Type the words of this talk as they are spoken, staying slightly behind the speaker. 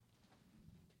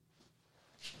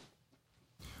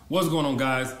What's going on,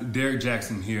 guys? Derek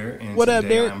Jackson here, and what up,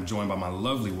 today Derek? I'm joined by my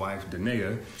lovely wife,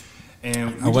 Danae.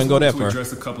 And we I wouldn't go that far.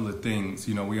 address a couple of things.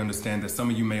 You know, we understand that some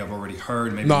of you may have already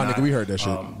heard, maybe No, not. nigga, we heard that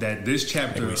shit. That this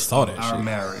chapter we saw that of our shit.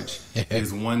 marriage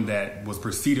is one that was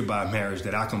preceded by a marriage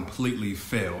that I completely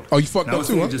failed. Oh, you fucked now, up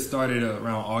too, It huh? just started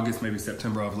around August, maybe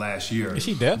September of last year. Is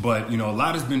she deaf? But, you know, a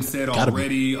lot has been said Gotta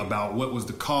already about what was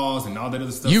the cause and all that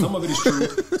other stuff. You. Some of it is true.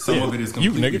 Some of it is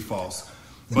completely nigga. false.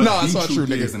 But No, it's the not truth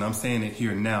true, nigga. is, and I'm saying it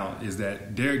here now, is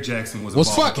that Derek Jackson was Was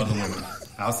involved with fucking. other women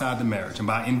outside the marriage. And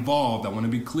by involved, I want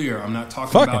to be clear, I'm not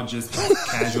talking Fucking. about just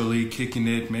casually kicking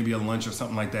it, maybe a lunch or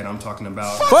something like that. I'm talking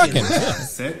about Fucking.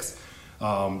 sex,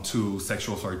 to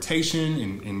sexual flirtation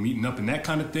and meeting up and that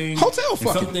kind of thing. Hotel and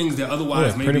fucking. some things that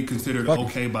otherwise Yeah, may pretty be considered fucking.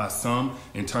 okay by some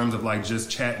in terms of like just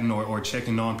chatting or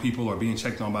checking on people or being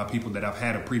checked on by people that I've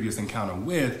had a previous encounter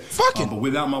with. Fucking. But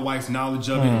without my wife's knowledge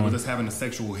of it and with us having a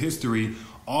sexual history,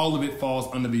 all of it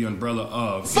falls under the umbrella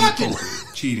of Fucking.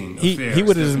 inappropriate, cheating, He affairs,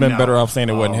 would've just stepping been better out. off saying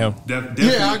it wasn't him. Definitely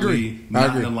Yeah, I agree. not I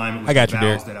agree. in alignment with I got the you,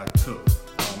 vows Derek. that I took,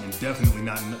 and definitely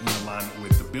not in alignment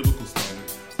with the biblical standard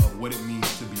of what it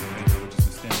means to be a maker, which is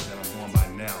the standard that I'm going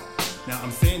by now. Now,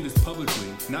 I'm saying this publicly,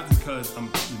 not because I'm,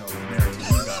 married to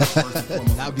you guys. First and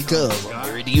foremost, Not I'm because God. I'm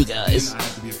married to you guys. Then I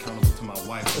have to be accountable to my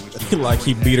wife. which Like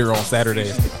he beat her on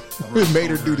Saturdays. We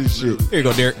made her do this shit. Here you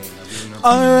go, Derek.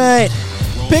 Alright,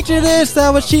 picture this, I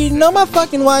was cheating on my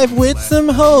fucking wife with some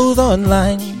hoes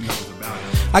online.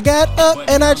 I got up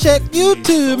and I checked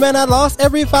YouTube and I lost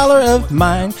every follower of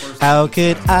mine. How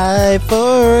could I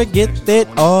forget that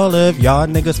all of y'all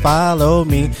niggas follow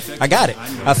me? I got it.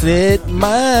 I sit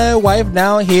my wife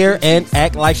down here and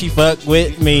act like she fuck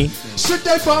with me. Shit,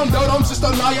 they found out I'm just a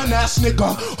lying ass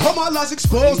nigga. All my lies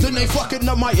exposed and they fucking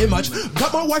up my image.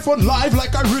 Got my wife on live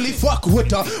like I really fuck with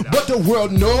her. But the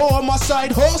world know I'm a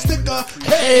side hoe sticker.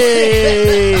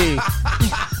 Hey!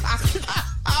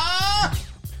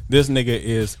 This nigga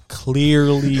is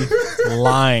clearly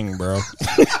lying, bro.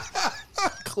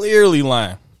 Clearly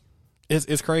lying.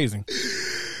 It's crazy.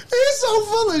 He's so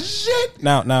full of shit.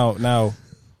 Now,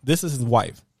 this is his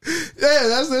wife.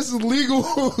 Yeah, that's legal.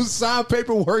 Signed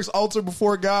paperwork, altar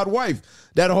before God wife.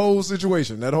 That whole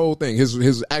situation, that whole thing.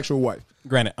 His actual wife.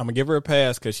 Granted, I'm gonna give her a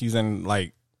pass because she's in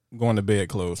like going to bed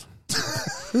clothes.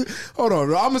 Hold on, I'm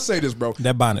gonna say this, bro.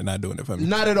 That bonnet not doing it for me.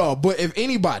 Not at all. But if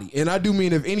anybody, and I do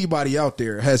mean if anybody out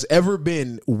there has ever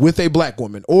been with a black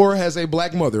woman or has a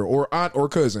black mother or aunt or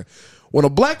cousin, when a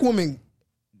black woman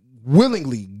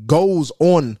willingly goes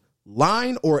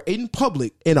online or in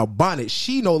public in a bonnet,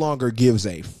 she no longer gives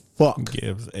a fuck.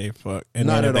 Gives a fuck. And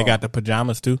Not then at they all. got the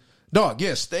pajamas too. Dog,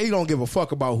 yes, they don't give a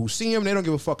fuck about who see him. They don't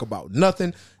give a fuck about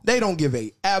nothing. They don't give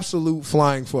a absolute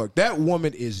flying fuck. That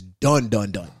woman is done.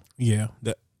 Yeah.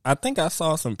 I think I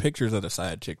saw some pictures of the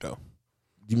side chick though.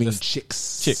 You mean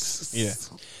chicks? Chicks. Yeah.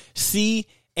 CHIKX.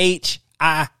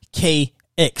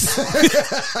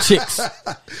 Chicks.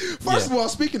 First of all,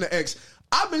 speaking of X,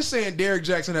 I've been saying Derek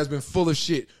Jackson has been full of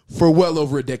shit for well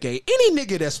over a decade. Any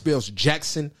nigga that spells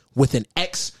Jackson with an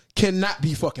X cannot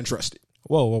be fucking trusted.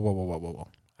 Whoa.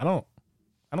 I don't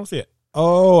see it.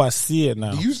 Oh, I see it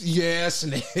now. Yes,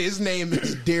 and his name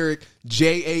is Derek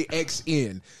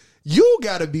Jaxn. You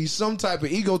gotta be some type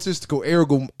of egotistical,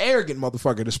 arrogant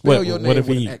motherfucker to spell your name with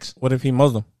an X. What if he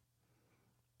Muslim?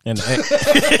 And the X,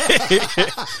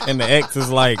 and the X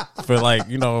is like for like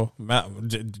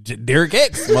Derek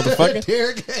X, motherfucker,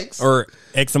 Derek X. or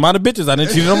X amount of bitches I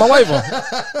didn't cheat on my wife on.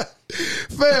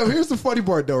 Fam, here's the funny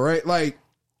part though, right? Like,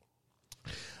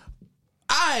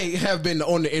 I have been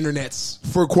on the internets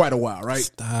for quite a while, right?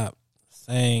 Stop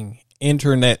saying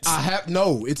internet. It's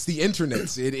the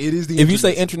internets. It is the. If you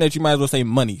say internet, you might as well say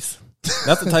monies.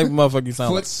 That's the type of motherfucker you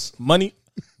sound Foots. like. Money,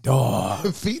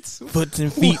 dog, feet, foots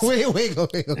and feet. Wait.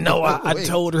 No, I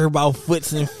told her about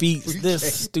foots and feet.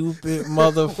 This stupid We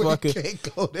motherfucker.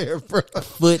 can't go there, bro.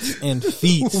 Foots and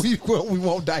feet. We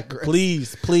won't digress.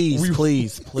 Please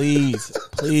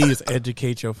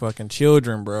educate your fucking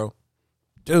children, bro.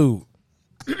 Dude.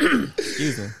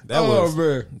 Excuse me. That was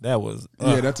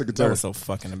that took a turn. That was so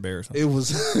fucking embarrassing. It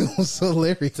was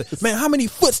hilarious. Man, how many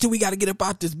foots do we got to get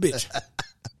about this bitch?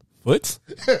 Foots?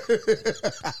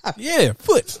 Yeah,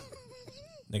 foots.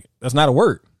 Nigga, that's not a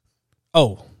word.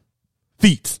 Oh,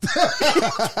 feet.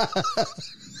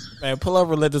 Man, pull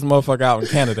over and let this motherfucker out in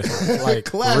Canada. Like,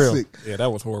 Classic. for real. Yeah,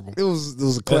 that was horrible. It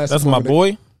was a classic. That's my moment.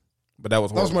 boy, but that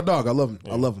was That was horrible. my dog. I love him.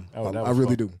 I love him. that I was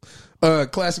really fun. do.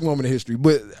 Classic moment in history.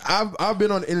 But I've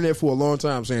been on the internet for a long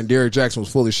time saying Derek Jackson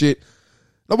was full of shit.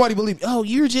 Nobody believe me. Oh,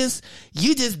 you just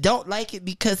don't like it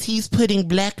because he's putting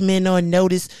black men on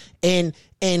notice and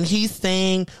he's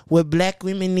saying what black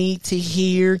women need to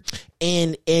hear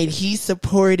and he's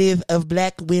supportive of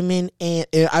black women and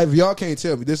If y'all can't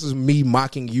tell me, this is me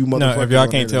mocking you, motherfucker. No, if y'all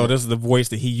can't tell, this is the voice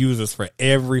that he uses for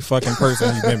every fucking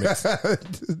person he mimics.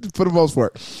 For the most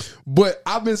part. But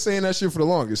I've been saying that shit for the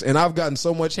longest, and I've gotten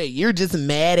so much hate. You're just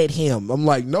mad at him. I'm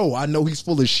like, no, I know he's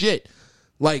full of shit.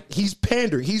 Like, he's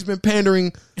pandering. He's been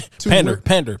pandering to Pander.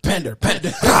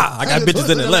 Ah, I got bitches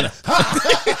in Atlanta.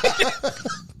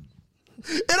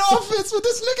 It all fits with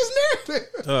this nigga's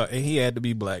narrative. And he had to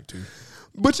be black too.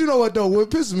 But you know what though? What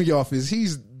pisses me off is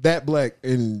he's that black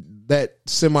and that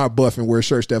semi-buff and wears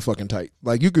shirts that fucking tight.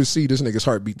 Like, you could see this nigga's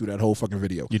heartbeat through that whole fucking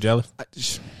video. You jealous?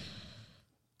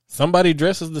 Somebody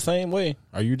dresses the same way.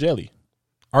 Are you jelly?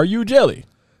 Are you jelly?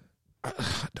 I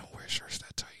don't wear shirts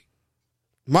that tight.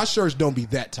 My shirts don't be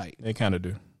that tight. They kind of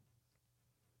do.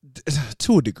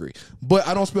 To a degree. But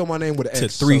I don't spell my name with an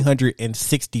X. To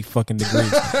 360 fucking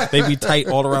degrees. They be tight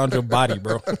all around your body,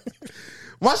 bro.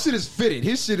 My shit is fitted.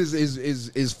 His shit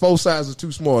is full size is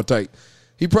too small tight.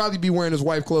 He probably be wearing his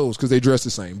wife clothes because they dress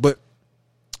the same. But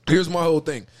here's my whole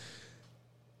thing.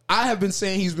 I have been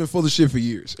saying he's been full of shit for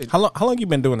years. How long you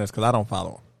been doing this? Because I don't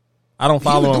follow him. I don't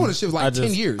follow him. He's been doing this shit for like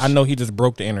 10 years. I know he just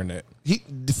broke the internet.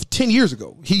 10 years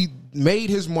ago, he made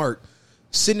his mark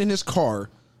sitting in his car,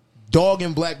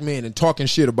 dogging black men and talking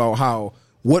shit about how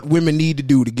what women need to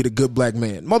do to get a good black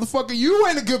man. Motherfucker, you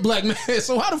ain't a good black man,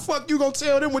 so how the fuck you gonna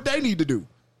tell them what they need to do?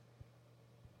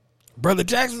 Brother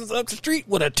Jackson's up the street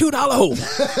with a $2 hole.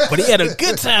 But he had a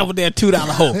good time with that $2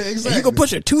 hole. Exactly. And you can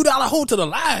push a $2 hole to the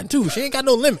line, too. She ain't got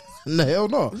no limit. No, hell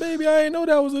no. Baby, I ain't know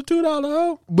that was a $2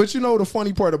 hole. But you know the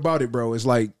funny part about it, bro, is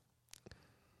like,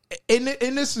 and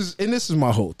this is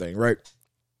my whole thing, right?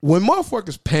 When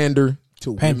motherfuckers pander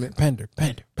to women. Pander.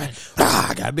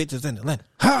 Ah, I got bitches in Atlanta.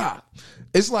 Ha!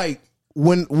 It's like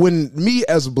when me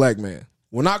as a black man,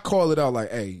 when I call it out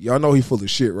like, hey, y'all know he full of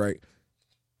shit, right?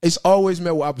 It's always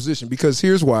met with opposition because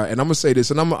here's why, and I'm gonna say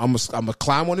this, and I'm gonna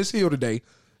climb on this hill today,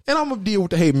 and I'm gonna deal with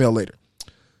the hate mail later.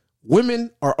 Women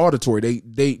are auditory;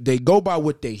 they go by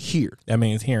what they hear. That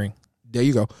means hearing. There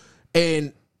you go.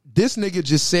 And this nigga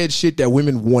just said shit that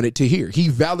women wanted to hear. He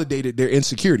validated their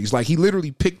insecurities. Like, he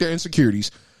literally picked their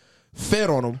insecurities, fed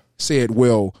on them, said,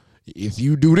 well, if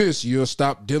you do this, you'll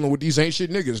stop dealing with these ain't shit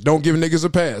niggas. Don't give niggas a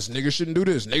pass. Niggas shouldn't do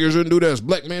this. Niggas shouldn't do this.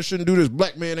 Black man shouldn't do this.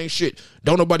 Black man ain't shit.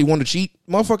 Don't nobody want to cheat.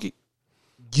 Motherfucker,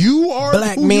 you are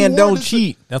black who men you don't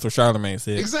cheat. That's what Charlamagne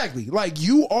said. Exactly. Like,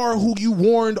 you are who you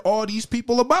warned all these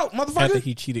people about, motherfucker. After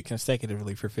he cheated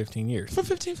consecutively for 15 years. For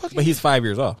 15 fucking But he's 5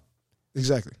 years off.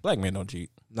 Exactly. Black men don't cheat.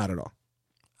 Not at all.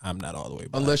 I'm not all the way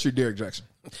back. Unless you're Derek Jackson.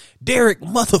 Derek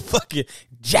motherfucking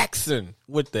Jackson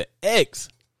with the X.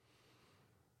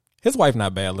 His wife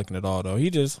not bad looking at all though. He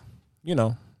just, we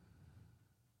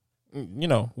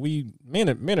men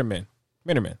are men.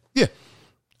 Yeah.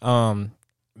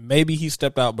 Maybe he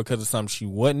stepped out because of something she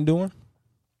wasn't doing.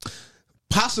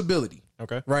 Possibility.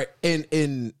 Okay. Right.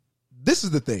 And this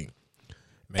is the thing.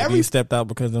 Maybe he stepped out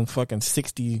because of them fucking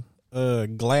 60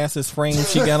 glasses frames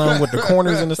she got on with the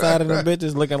corners in the side of them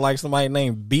bitches looking like somebody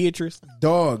named Beatrice.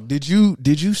 Dog, did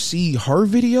you see her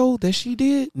video that she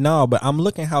did? No, but I'm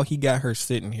looking how he got her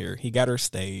sitting here. He got her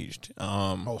staged.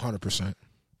 100%.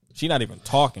 She not even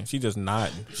talking. She just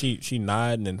nodding. She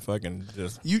nodding and fucking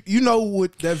just. You know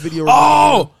what that video?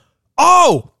 Oh.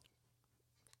 I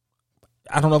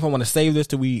don't know if I want to save this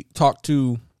till we talk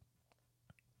to.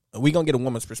 We gonna get a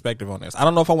woman's perspective on this. I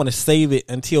don't know if I want to save it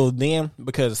until then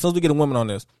because as soon as we get a woman on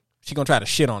this, she gonna try to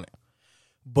shit on it.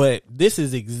 But this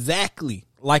is exactly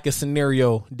like a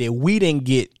scenario that we didn't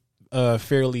get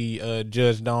fairly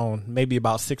judged on maybe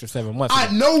about 6 or 7 months ago.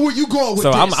 I know where you going with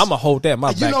so this. I'm gonna hold that in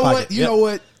my back pocket. You know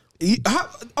what?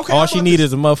 Okay. All she needs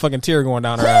is a motherfucking tear going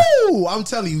down her eye. I'm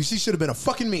telling you, she should have been a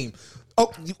fucking meme.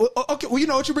 Oh, okay. Well, you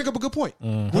know what? You bring up a good point.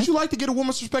 Mm-hmm. Would you like to get a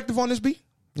woman's perspective on this, B?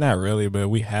 Not really, but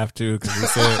we have to because we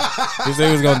said we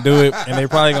was gonna do it, and they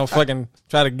probably gonna fucking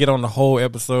try to get on the whole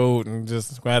episode and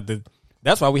just have to.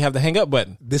 That's why we have the hang up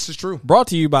button. This is true. Brought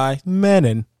to you by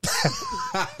Menon.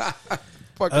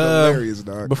 Fucking hilarious,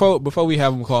 dog. Before we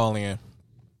have them call in.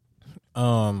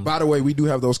 By the way, we do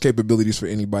have those capabilities for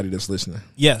anybody that's listening.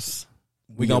 Yes.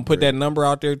 We gonna put that number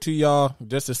out there to y'all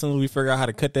just as soon as we figure out how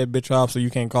to cut that bitch off so you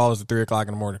can't call us at 3:00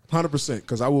 in the morning. 100%,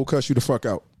 because I will cuss you the fuck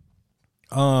out.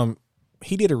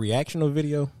 He did a reactional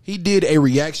video. He did a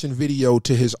reaction video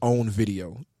to his own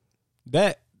video.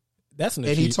 That's an achievement.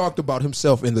 And he talked about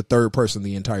himself in the third person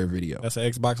the entire video. That's an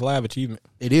Xbox Live achievement.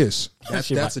 It is.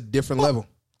 That's a different level.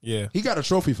 Yeah. He got a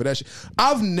trophy for that shit.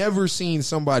 I've never seen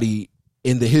somebody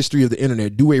in the history of the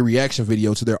internet do a reaction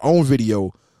video to their own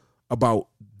video about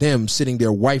them sitting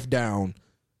their wife down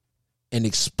and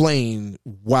explain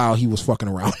while he was fucking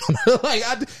around. Like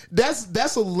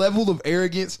that's a level of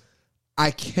arrogance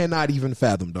I cannot even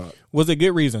fathom, dog. Was it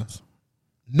good reasons?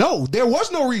 No, there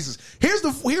was no reasons. Here's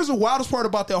the wildest part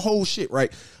about that whole shit,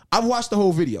 right? I've watched the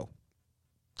whole video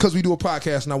because we do a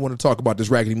podcast and I want to talk about this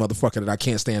raggedy motherfucker that I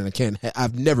can't stand and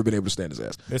I've never been able to stand his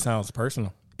ass. It sounds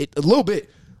personal. A little bit.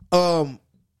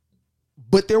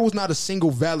 But there was not a single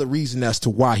valid reason as to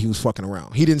why he was fucking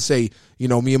around. He didn't say,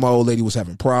 me and my old lady was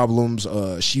having problems.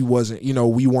 She wasn't,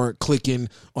 we weren't clicking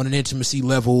on an intimacy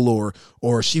level,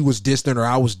 or she was distant, or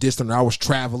I was distant, or I was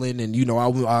traveling, and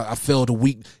I felt a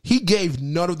week. He gave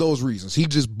none of those reasons. He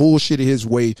just bullshitted his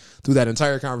way through that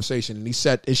entire conversation,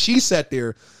 and she sat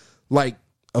there like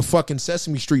a fucking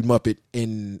Sesame Street Muppet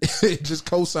and just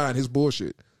co-signed his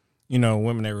bullshit.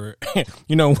 Women everywhere.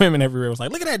 Women everywhere was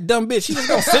like, look at that dumb bitch. She just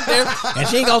gonna sit there and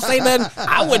she ain't gonna say nothing.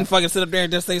 I wouldn't fucking sit up there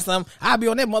and just say something. I'd be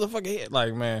on that motherfucking head.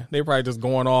 Like, man, they probably just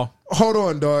going off. Hold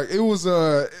on, dog. It was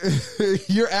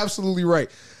you're absolutely right.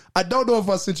 I don't know if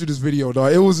I sent you this video,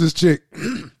 dog. It was this chick.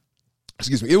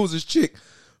 Excuse me. It was this chick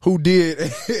who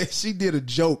she did a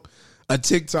joke, a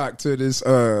TikTok to this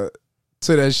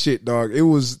to that shit, dog. It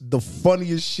was the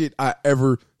funniest shit I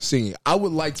ever seen. I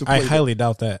would like to play I highly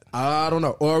doubt that. I don't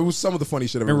know. Or it was some of the funny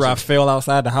shit I've Remember ever I seen. fell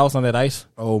outside the house on that ice?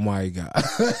 Oh my God.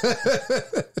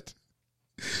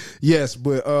 Yes,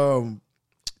 but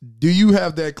do you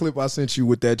have that clip I sent you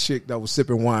with that chick that was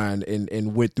sipping wine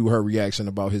and went through her reaction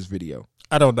about his video?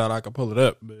 I don't doubt I could pull it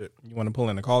up, but you want to pull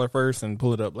in the caller first and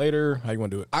pull it up later? How you want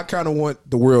to do it? I kind of want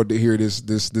the world to hear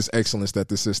this excellence that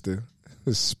the sister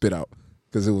spit out.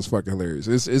 Because it was fucking hilarious.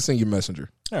 It's in your messenger.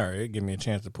 All right, give me a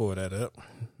chance to pull that up.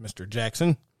 Mr.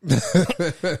 Jackson.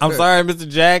 I'm sorry, Mr.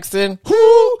 Jackson.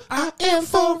 Who I am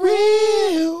for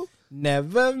real.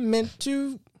 Never meant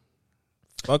to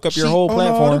fuck up your whole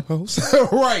platform.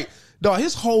 Right. Dog,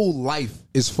 his whole life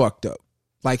is fucked up.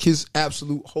 Like his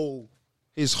whole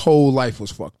life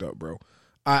was fucked up, bro.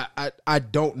 I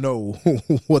don't know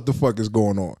what the fuck is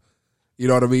going on. You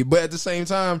know what I mean? But at the same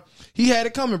time, he had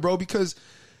it coming, bro, because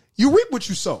you reap what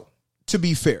you sow, to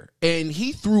be fair. And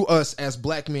he threw us as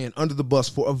black men under the bus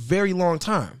for a very long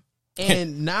time.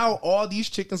 And now all these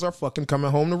chickens are fucking coming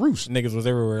home to roost. Niggas was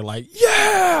everywhere like,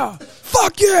 yeah,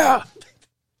 fuck yeah.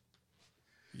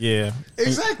 Yeah.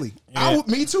 Exactly. Yeah.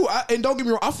 Me too. And don't get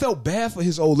me wrong, I felt bad for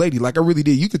his old lady. Like I really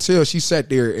did. You could tell she sat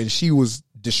there and she was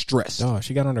distressed. Oh,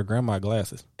 she got on her grandma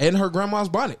glasses. And her grandma's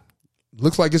bonnet.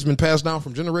 Looks like it's been passed down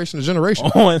from generation to generation.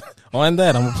 On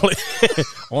that, I'm gonna play.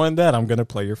 On that, I'm gonna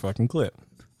play your fucking clip.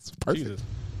 It's perfect. Jesus.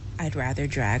 I'd rather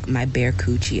drag my bare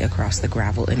coochie across the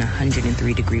gravel in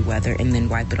 103-degree weather and then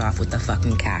wipe it off with a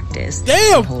fucking cactus.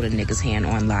 Damn! And hold a nigga's hand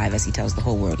on live as he tells the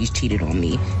whole world he's cheated on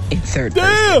me in third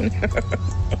Damn! person.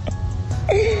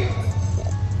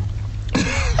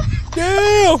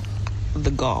 Damn!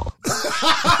 The gall.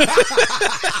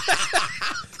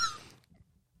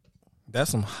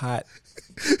 That's some hot.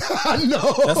 I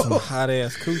know. That's some hot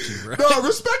ass coochie, bro. Dog,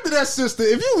 respect to that sister.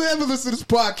 If you ever listen to this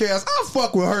podcast, I'll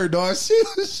fuck with her, dog.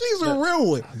 She's a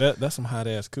real one. That's some hot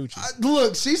ass coochie.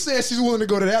 Look, she said she's willing to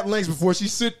go to that lengths before she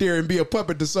sit there and be a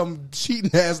puppet to some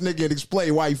cheating ass nigga and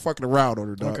explain why he fucking around on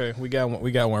her, dog. Okay, we got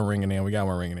one ringing in.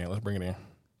 Let's bring it in.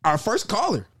 Our first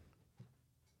caller.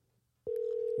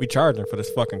 We charging for this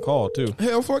fucking call too.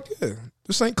 Hell, fuck yeah.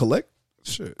 This ain't collect.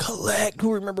 Shit. Collect.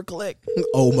 Who remember collect?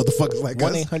 Old motherfuckers like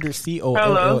us.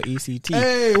 1-800-COLLECT.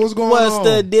 Hey, what's going on? What's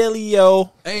the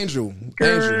dealio? Angel.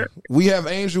 We have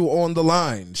Angel on the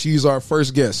line. She's our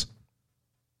first guest.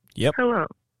 Yep. Hello.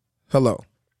 Hello.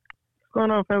 What's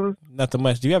going on, fellas? Nothing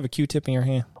much. Do you have a Q-tip in your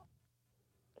hand?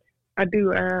 I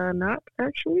do not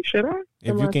actually. Should I?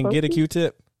 If Am you I can get a supposed to?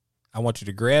 Q-tip, I want you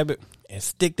to grab it and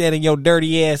stick that in your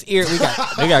dirty ass ear. They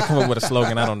got to come up with a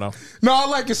slogan. I don't know. No, I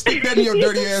like it. Stick that in your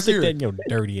dirty ass Stick ear. that in your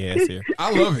dirty ass ear.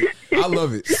 I love it. I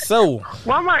love it. So,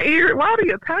 Why my ear? Why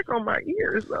the attack on my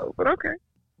ears though? But okay.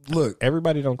 Look,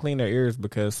 everybody don't clean their ears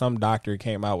because some doctor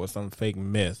came out with some fake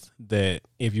myth that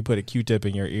if you put a Q-tip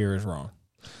in your ear is wrong.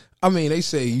 I mean, they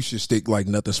say you should stick like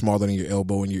nothing smaller than your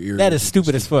elbow in your ear. That is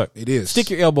stupid as fuck. It is. Stick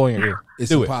your elbow in your ear. It's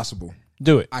Do impossible. it.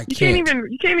 Do it. I You can't.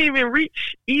 can't even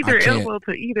reach either I can't. elbow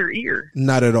to either ear.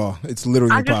 Not at all. It's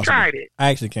literally I impossible. just tried it. I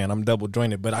actually can. I'm double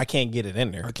jointed, but I can't get it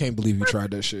in there. I can't believe you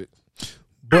tried that shit.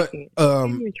 But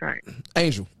Let me try it.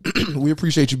 Angel, we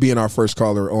appreciate you being our first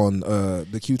caller on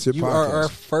the Q-Tip You podcast. are our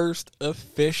first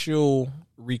official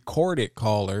recorded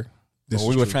caller. This When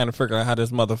is we were true. trying to figure out how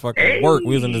this motherfucker worked.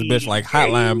 We was in this bitch like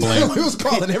hotline bling. we was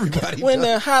calling everybody. When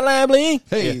the hotline bling,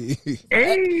 Hey,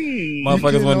 Hey.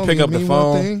 motherfuckers can wouldn't pick only up the mean one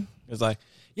phone. thing. It's like,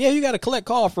 Yeah, you got to collect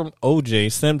call from O.J.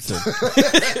 Simpson.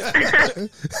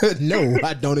 No,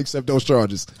 I don't accept those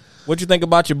charges. What you think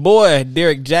about your boy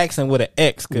Derek Jackson with an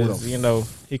X? Because you know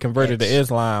he converted to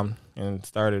Islam and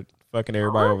started fucking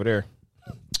everybody over there.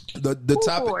 The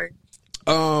topic. Boy.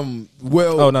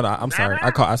 Well. Oh no, I'm sorry.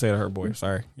 I said her boy.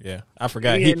 Sorry. Yeah, I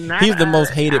forgot. Yeah, He's the most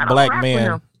hated I don't black rock with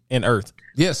man him. in Earth.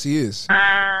 Yes, he is.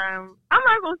 I'm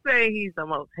not gonna say he's the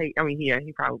most hate. I mean, yeah,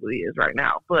 he probably is right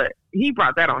now, but he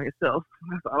brought that on himself.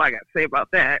 That's all I got to say about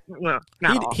that. Well,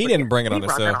 He didn't bring it on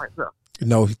brought that himself. on himself.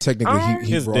 No, technically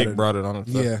he His brought dick it. brought it on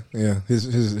himself. Yeah.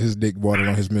 His dick brought it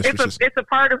on his mistresses. It's a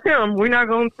part of him. We're not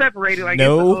gonna separate it. Like it's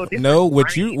a little No.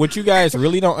 different, What you guys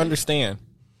really don't understand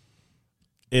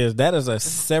is that is a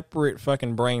separate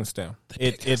fucking brainstem.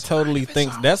 It totally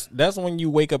thinks that's when you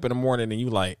wake up in the morning and you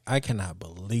like, I cannot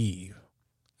believe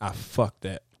I fucked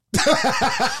that.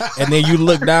 And then you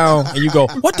look down and you go,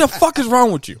 what the fuck is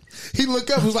wrong with you? He looked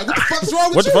up and was like, what the fuck's wrong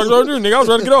with What the you? fuck is wrong with you, nigga? I was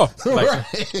trying to get off. Like,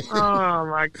 Right. Oh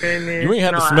my goodness! You ain't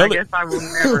had to No, smell I it. guess I will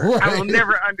never. I will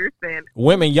never understand.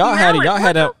 women, y'all Smell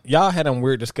had it. y'all had them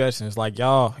weird discussions. Like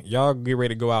y'all get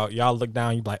ready to go out. Y'all look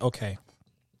down. You be like, okay,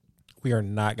 we are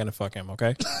not gonna fuck him.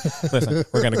 Okay, listen,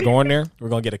 we're gonna go in there. We're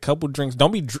gonna get a couple drinks.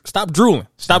 Don't be stop drooling.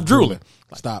 Stop drooling.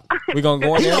 Stop. We're gonna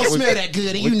go in He there. don't We're smell that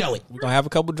good, and you know it. gonna have a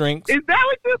couple drinks. Is that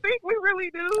what you think we really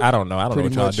do? I don't know. I don't know Pretty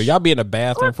what y'all much. do. Y'all be in the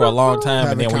bathroom for a long time, and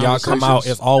Having then when y'all come out,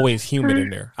 conversations. it's always humid in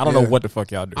there. I don't know Yeah. what the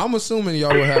fuck y'all do. I'm assuming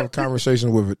y'all will have conversations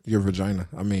with your vagina.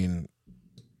 I mean,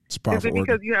 it's Is powerful it because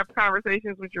organ. you have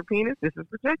conversations with your penis? This is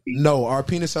protecting. No, our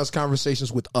penis has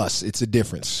conversations with us. It's a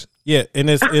difference. Yeah, and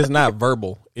it's not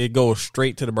verbal. It goes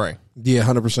straight to the brain. Yeah,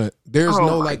 100%. There's Oh,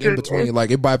 no my like in goodness. between.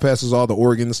 Like it bypasses all the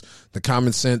organs, the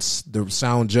common sense, the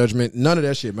sound judgment. None of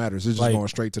that shit matters. It's just Like going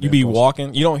straight to the you be impulse.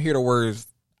 walking. You don't hear the words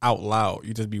out loud.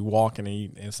 You just be walking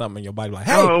and something in your body like,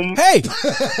 hey, Um. hey,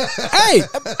 hey,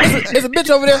 there's a bitch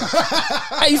over there.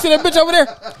 Hey, you see that bitch over there?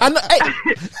 I know. Hey,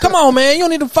 come on, man. You don't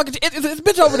need to fucking. It's a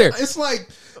bitch over there. It's like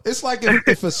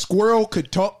if a squirrel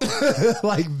could talk,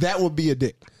 like that would be a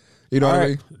dick. You know All what I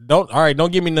right, mean?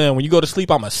 don't give me none. When you go to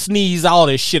sleep, I'ma sneeze all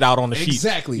this shit out on the sheets.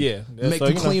 Exactly. Yeah, Make so,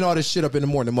 you you know, clean all this shit up in the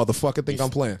morning, motherfucker. Think I'm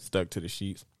playing? stuck to the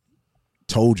sheets.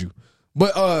 Told you.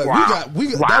 But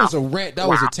we got that was a rant. That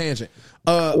was a tangent.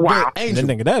 But Wow. Angel,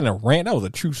 That nigga, that ain't a rant. That was a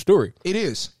true story. it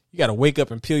is. You got to wake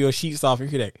up and peel your sheets off and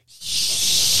hear that.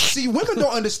 See, women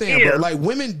don't understand, Yeah. bro. Like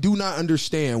women do not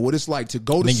understand what it's like to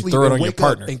go to then you sleep throw it and on your wake up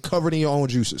partner. and covered in your own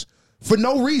juices for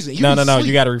no reason. No. sleep.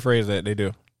 You got to rephrase that. They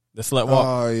do. The slut walk.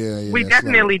 Oh yeah. We slow-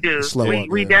 definitely do. slow We walk,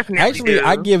 we yeah. definitely Actually, do.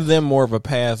 I give them more of a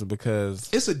pass because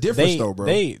It's a difference though, bro.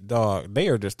 They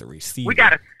are just the receiver. We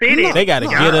gotta fit it. They got to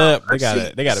No, get up. They see,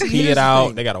 got to see, pee here's it the out.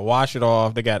 thing. They got to wash it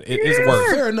off. It's work.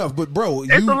 Fair enough, but bro,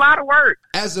 It's you a lot of work.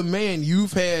 as a man,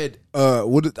 you've had I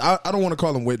don't want to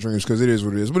call them wet dreams because it is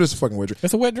what it is, but it's a fucking wet dream.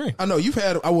 It's a wet dream. I know you've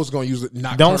had. I was going to use it.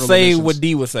 Nocturnal Don't say emissions. what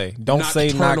D would say. Don't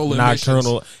say Nocturnal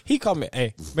nocturnal. He called me.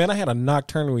 Hey man, I had a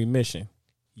nocturnal emission.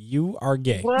 You are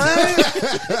gay. What?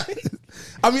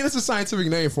 I mean, it's a scientific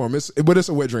name for him. But it's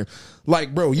a wet dream.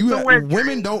 Like, bro, a wet women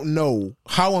dream. don't know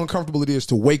how uncomfortable it is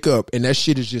to wake up and that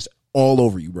shit is just all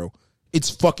over you, bro. It's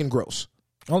fucking gross.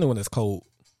 Only when it's cold.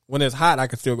 When it's hot, I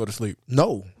can still go to sleep.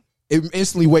 No, it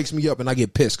instantly wakes me up and I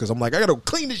get pissed because I'm like, I gotta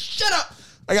clean this shit up.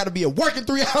 I gotta be at work in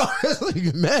 3 hours. Like,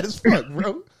 you're mad as fuck,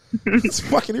 bro. It's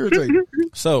fucking irritating.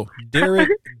 So Derek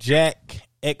Jack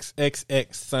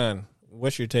XXX son,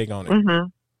 what's your take on it? Mm-hmm.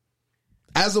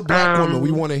 As a black woman, we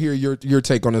want to hear your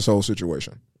take on this whole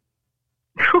situation.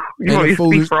 You want me to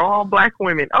foolish- speak for all black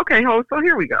women? Okay, so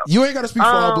here we go. You ain't got to speak for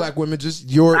all black women. Just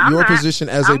your I'm not. position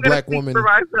as I'm a gonna black speak woman for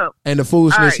myself. and the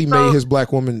foolishness All right, he so- made his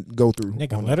black woman go through.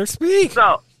 Nigga, let her speak.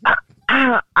 So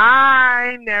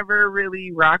I never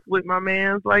really rocked with my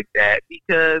mans like that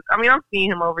because I mean I've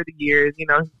seen him over the years. You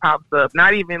know, he pops up,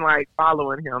 not even like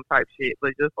following him type shit,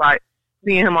 but just like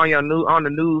seeing him on the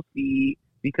news feed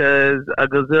because a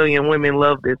gazillion women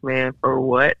love this man for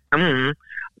what?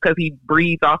 Because he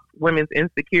breeds off women's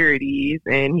insecurities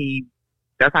and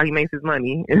that's how he makes his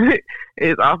money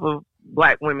is off of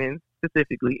black women's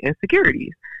specifically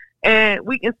insecurities, and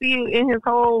we can see it in his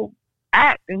whole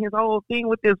act and his whole thing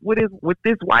with this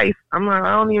wife. I'm like,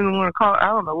 I don't even want to call. I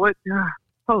don't know what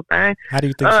whole thing. How do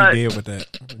you think she did with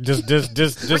that?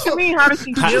 Just. What you mean? How does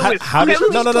she deal with? How did Okay,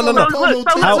 she? No.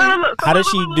 look, How does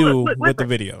she look, do look, with the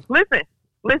video? Listen.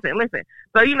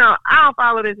 So, you know, I don't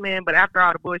follow this man, but after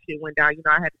all the bullshit went down, you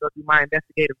know, I had to go through my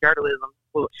investigative journalism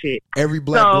bullshit. Every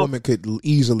black So- woman could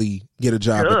easily get a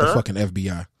job at the fucking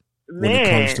FBI when it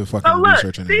Man. comes to fucking So look,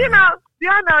 researching. do you know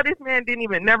this man didn't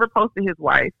even never posted his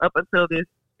wife up until this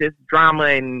drama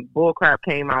and bullcrap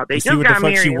came out. They You just see what the got fuck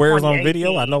married she in wears on 2018.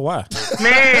 video? I know why.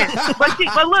 Man,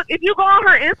 but look, if you go on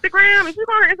her Instagram,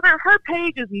 her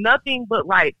page is nothing but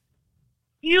like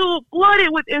you flooded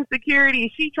with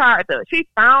insecurity. She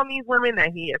found these women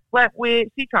that he had slept with.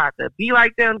 She tried to be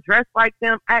like them, dress like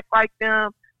them, act like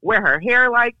them, wear her hair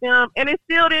like them, and it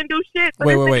still didn't do shit. But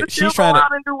wait. She's trying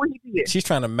to do what he did. She's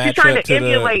trying to match. She's trying up to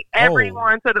emulate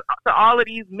everyone to all of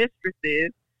these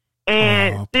mistresses,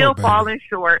 and still falling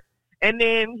short. And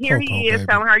then here he is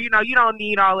telling her, you don't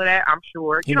need all of that. I'm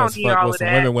sure you don't need all of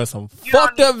that. Women with some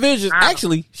fucked up vision.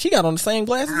 Actually, she got on the same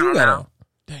glasses you got on.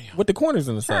 Damn. With the corners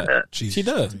in the side. She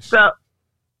does. So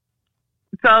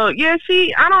yeah,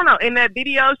 I don't know. In that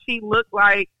video, she looked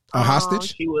like a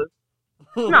hostage. She was.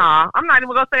 Nah, I'm not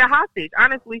even gonna say a hostage.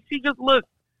 Honestly, she just looked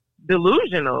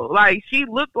delusional. Like she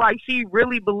looked like she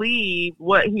really believed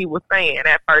what he was saying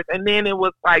at first, and then it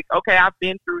was like, okay, I've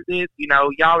been through this.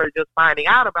 Y'all are just finding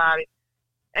out about it,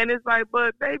 and it's like,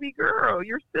 but baby girl,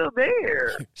 you're still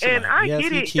there, and I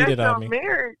get it. That's your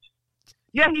marriage.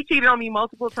 Yeah, he cheated on me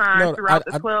multiple times throughout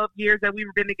the 12 years that we've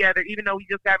been together, even though we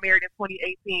just got married in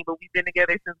 2018, but we've been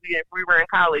together since we were in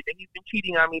college, and he's been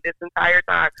cheating on me this entire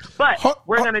time. But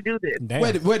we're going to do this.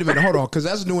 Wait a minute, hold on, because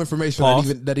that's new information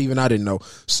that even I didn't know.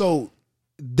 So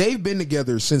they've been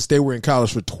together since they were in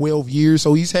college for 12 years,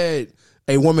 so he's had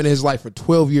a woman in his life for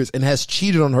 12 years and has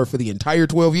cheated on her for the entire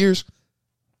 12 years?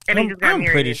 And they just got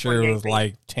married pretty sure it was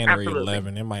like 10 or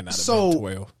 11. It might not have been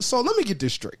 12. So let me get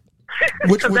this straight.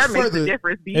 Which that further, makes a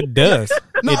difference. It does.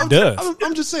 It does.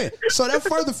 I'm just saying. So that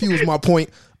further fuels my point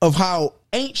of how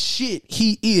ain't shit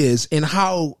he is and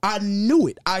how I knew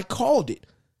it. I called it.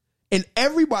 And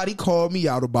everybody called me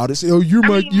out about it. Say, oh, you're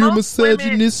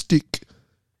misogynistic.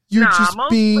 You're just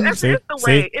being... See,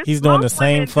 he's doing the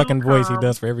same fucking voice he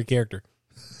does for every character.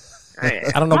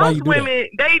 I don't know why you do women,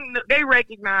 that. They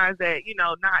recognize that,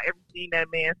 not everything that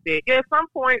man said. Yeah, at some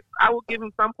points, I will give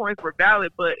him some points were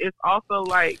valid, but it's also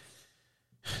like,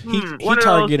 he one of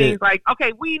those things like,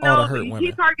 okay, we know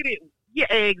he targeted, yeah,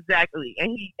 exactly,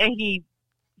 and he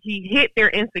hit their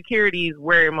insecurities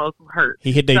where it most hurt.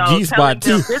 He hit their G spot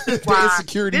too.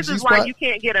 This is why you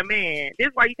can't get a man. This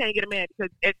is why you can't get a man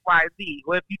because XYZ.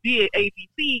 Well, if you did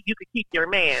ABC, you could keep your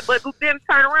man. But then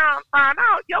turn around and find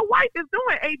out your wife is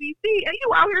doing ABC and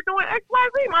you out here doing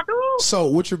XYZ, my dude. So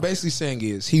what you're basically saying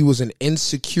is he was an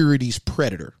insecurities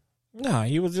predator. Nah,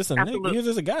 he was just a nigga. He was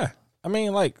just a guy. I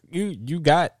mean, like you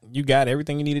got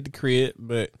everything you needed to create,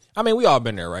 but I mean, we all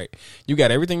been there, right? You got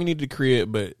everything you needed to create,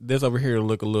 but this over here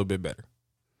look a little bit better.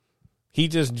 He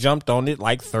just jumped on it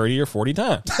like 30 or 40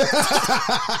 times.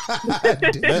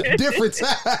 Different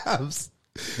times.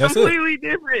 That's completely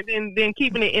different than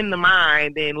keeping it in the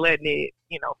mind and letting it,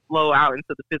 flow out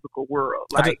into the physical world.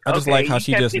 Like, I just like how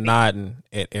she just nodding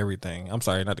at everything. I'm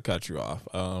sorry not to cut you off.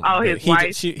 His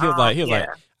wife. He was like,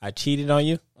 I cheated on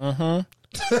you. Mm-hmm.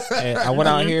 And I went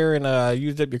out here and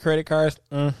used up your credit cards.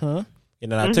 Mm-hmm.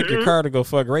 And then I took your car to go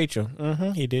fuck Rachel.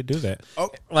 Mm-hmm. He did do that.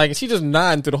 Oh. Like, she just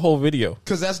nodding through the whole video.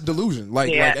 Because that's delusion.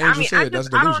 Like Angel said, that's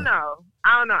delusion.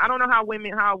 I don't know how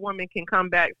a woman can come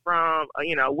back from,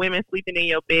 women sleeping in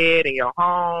your bed in your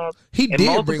home. He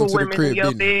did bring them to the crib,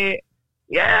 didn't he?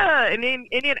 Yeah, and then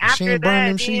after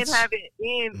that,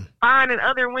 then finding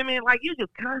other women, like you just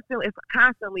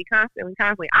constantly. I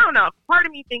don't know. Part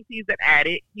of me thinks he's an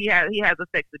addict. He has a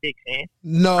sex addiction.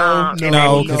 No,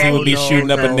 because he would be shooting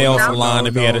up a nail salon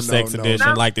if he had a sex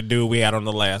addiction, like the dude we had on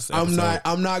the last episode.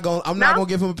 I'm not gonna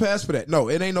give him a pass for that. No,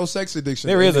 it ain't no sex addiction.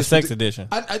 There is a sex addiction.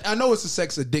 I know it's a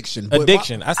sex addiction.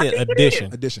 I said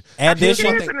addiction. Addiction.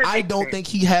 I don't think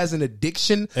he has an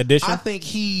addiction. Addiction. I think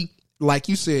he, like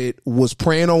you said, was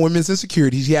preying on women's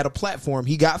insecurities. He had a platform.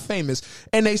 He got famous,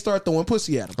 and they start throwing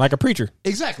pussy at him, like a preacher.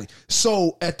 Exactly.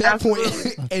 So at that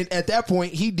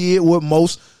point, he did what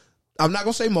most. I'm not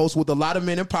gonna say most. What a lot of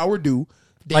men in power do.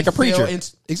 They like a preacher.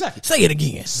 Exactly. Say it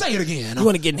again. Say it again. You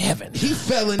want to get in heaven. He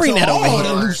fell into Bring that over here.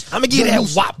 the loose. I'm going to get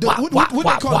that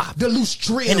wop. The loose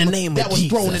trim in the name that of was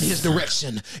Jesus. thrown in his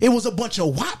direction. It was a bunch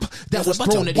of wop that was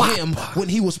thrown at him when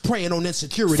he was preying on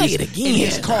insecurities. Say it again. In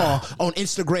his car on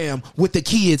Instagram with the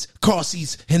kids, car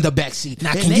seats in the back seat.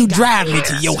 Now, can you drive me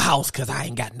to your house? Because I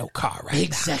ain't got no car right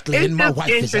Exactly. And my wife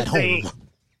is at home.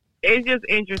 It's just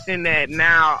interesting that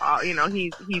now,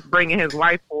 he's bringing his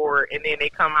wife forward, and then they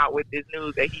come out with this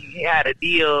news that he had a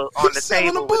deal on the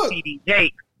table with T.D.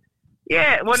 Jakes.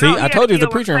 Yeah, well, I told you the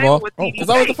preacher involved. There's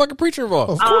always the fucking preacher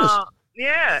involved. Of course.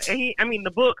 Yeah, and the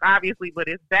book obviously, but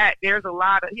it's back. He has a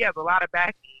lot of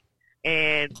backing,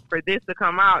 and for this to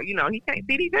come out, he can't.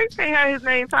 T.D. Jakes can't have his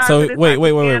name tied. So to this. wait.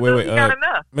 He got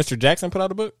enough. Mr. Jackson put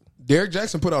out a book. Derek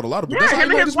Jackson put out a lot of books. Yeah, That's how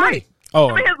he made his money. Oh,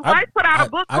 Him and his wife put out a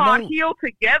book I called know. Heal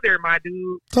Together, my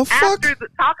dude. The fuck? After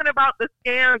talking about the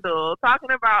scandal, talking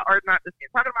about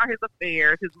his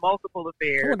affairs, his multiple I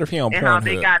affairs, wonder if he on and how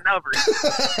they Pornhub. got over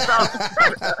it.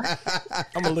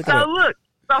 I'm gonna look it So up. look,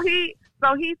 so he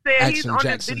said he's Action on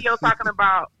Jackson. this video talking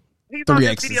about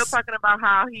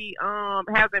how he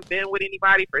hasn't been with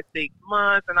anybody for 6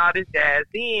 months and all this jazz.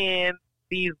 Then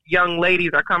these young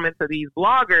ladies are coming to these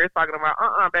bloggers talking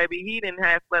about baby, he didn't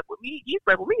have slept with me. He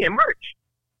slept with me in March.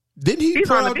 Didn't he He's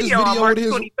put on the out this video on video March with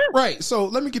his 25th. right? So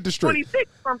let me get this straight.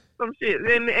 26 some shit,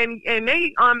 and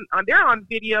they they're on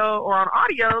video or on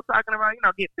audio talking about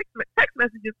get text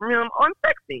messages from him on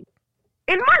texting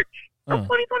in March of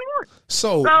 2021.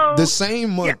 So So, the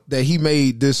same month that he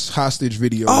made this hostage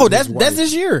video. Oh, with his that's wife-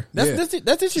 this year. Yeah.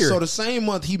 That's this year. So the same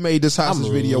month he made this hostage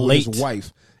I'm video with late. his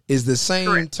wife is the same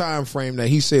Correct. time frame that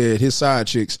he said his side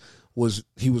chicks was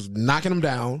knocking them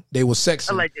down. They was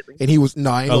sexing. Allegedly. And he was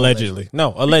I ain't no allegedly.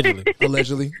 No, allegedly.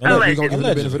 allegedly. Allegedly. We gonna give him the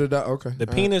Allegedly. benefit of the doubt. Okay. The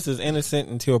All right. penis is innocent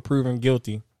until proven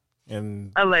guilty.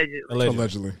 And Allegedly.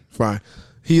 Allegedly. Fine.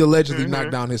 He allegedly Mm-hmm.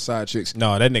 knocked down his side chicks.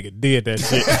 No, that nigga did that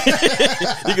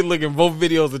shit. You can look in both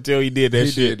videos until he did that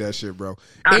He shit. did that shit, bro.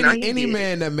 I know Any he did.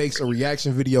 man that makes a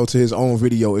reaction video to his own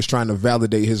video is trying to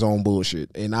validate his own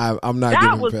bullshit, and I'm not That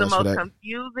giving was him the pass for most that.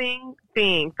 confusing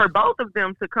thing for both of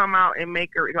them to come out and make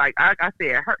her like I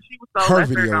said. She was so Her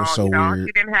lesser video known. was so weird.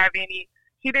 She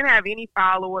didn't have any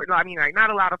followers. I mean, like not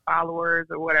a lot of followers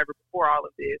or whatever before all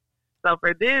of this. So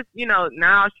for this,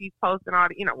 now she's posting all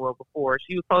the, before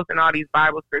she was posting all these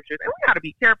Bible scriptures, and we got to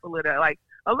be careful of that. Like,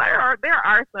 there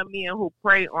are some men who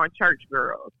prey on church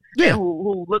girls, Yeah. and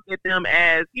who look at them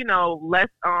as, less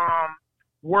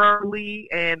worldly,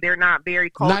 and they're not very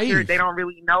cultured. Naive. They don't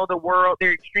really know the world.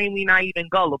 They're extremely naive and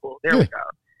gullible. There Yeah. we go.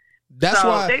 That's so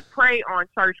why, they prey on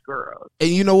church girls, and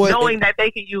you know what? knowing that they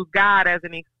can use God as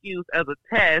an excuse, as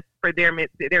a test for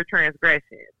their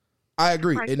transgression. I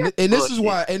agree, Like, and that's this is bullshit.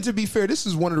 why. And to be fair, this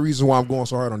is one of the reasons why I'm going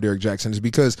so hard on Derek Jackson is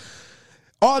because,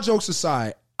 all jokes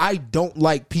aside, I don't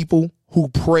like people who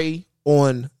prey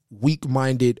on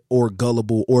weak-minded or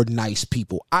gullible or nice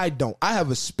people. I don't. I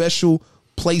have a special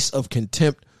place of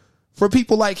contempt for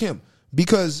people like him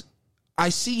because I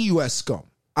see you as scum.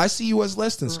 I see you as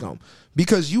less than scum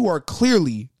because you are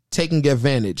clearly taking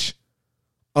advantage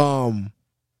of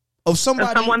somebody,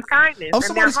 Of someone's kindness. of and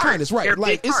somebody's their heart, kindness, right? their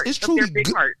Like big heart, it's of truly their big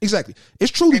good. heart. Exactly,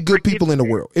 it's truly And good people in the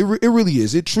forgiveness. world. It really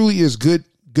is. It truly is good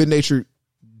natured,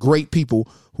 great people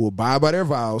who abide by their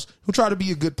vows, who try to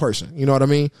be a good person. You know what I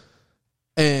mean?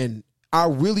 And I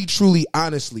really, truly,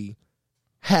 honestly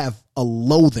have a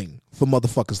loathing for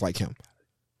motherfuckers like him.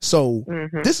 So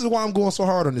this is why I'm going so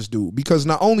hard on this dude because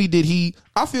not only did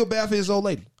I feel bad for his old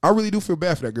lady. I really do feel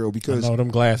bad for that girl I because know them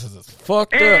glasses is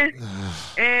fucked up.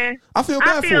 And I feel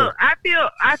bad for her.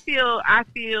 I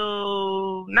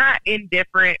feel not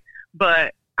indifferent,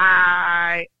 but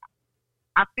I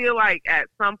feel like at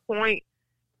some point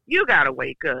you gotta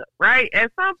wake up, right?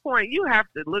 At some point you have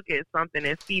to look at something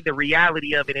and see the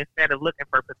reality of it instead of looking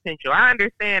for potential. I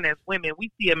understand as women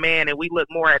we see a man and we look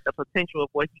more at the potential of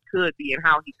what he could be and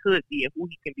how he could be and who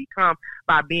he can become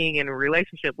by being in a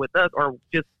relationship with us or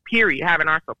just period, having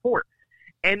our support.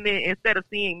 And then instead of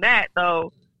seeing that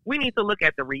though, we need to look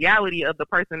at the reality of the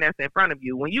person that's in front of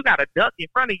you. When you got a duck in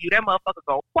front of you, that motherfucker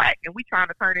go quack, and we trying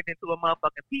to turn it into a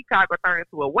motherfucking peacock or turn it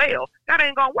into a whale. That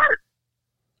ain't gonna work.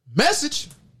 Message.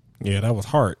 Yeah, that was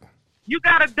hard. You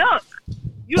got a duck.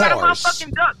 You got a Bars.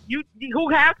 motherfucking duck. You who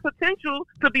has potential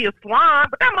to be a swan,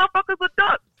 but that motherfucker's a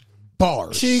duck.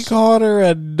 Bars. She called her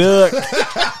a duck.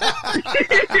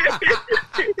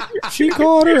 She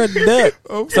called her a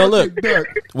duck. So look, Duck.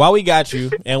 while we got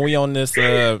you and we on this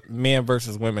men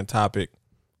versus women topic,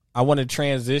 I want to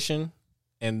transition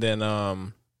and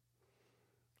then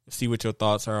see what your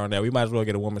thoughts are on that. We might as well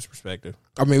get a woman's perspective.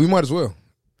 I mean, we might as well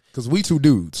because we two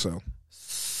dudes. So,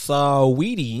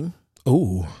 Saweetie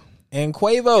ooh, and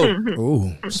Quavo.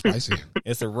 ooh, spicy.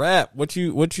 It's a wrap. What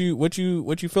you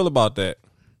feel about that?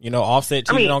 You know, Offset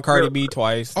cheated on Cardi B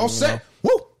twice. and, Offset.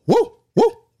 Woo, woo,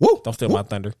 woo, woo. don't steal woo. my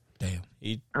thunder. Damn.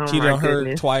 He Oh, cheated my on her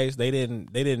goodness. twice. They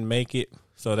didn't make it.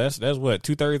 So that's what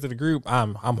 2/3 of the group.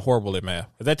 I'm horrible at math.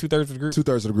 Is that 2/3 of the group?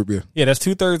 2/3 of the group, yeah. Yeah, that's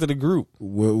 2/3 of the group.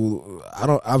 Well, I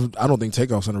don't think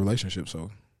Takeoff's in a relationship, so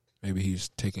maybe he's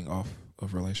taking off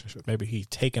of relationship. Maybe he's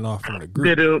taken off from the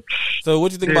group. Doo-doo. So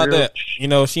what you think about that? You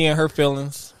know, she and her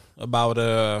feelings about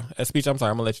a speech. I'm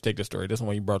sorry, I'm gonna let you take this story. This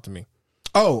one you brought to me.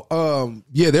 Oh,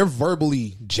 yeah, they're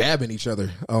verbally jabbing each other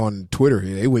on Twitter.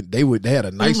 They had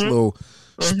a nice little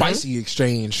spicy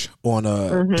exchange on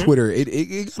Twitter.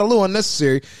 It got a little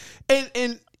unnecessary,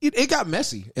 and it got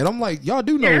messy. And I'm like, y'all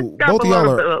do know Yeah, it's got both of a y'all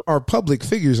little bit. are public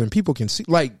figures, and people can see.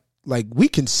 Like, like we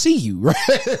can see you, right?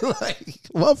 Like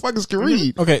motherfuckers can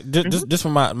read. Okay, just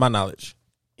from my knowledge,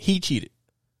 he cheated.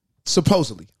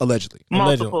 Supposedly, allegedly.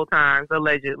 Multiple times,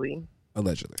 allegedly.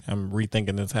 I'm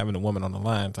rethinking this having a woman on the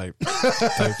line type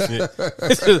shit.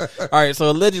 All right, so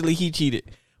allegedly he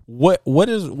cheated. What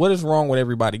is wrong with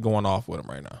everybody going off with him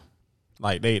right now?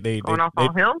 Like they going off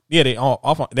on him? Yeah, they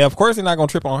off on. Of course they're not gonna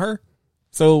trip on her.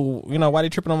 So why they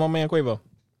tripping on my man Quavo?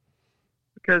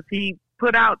 Because he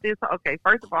put out this. Okay,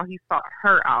 first of all, he sought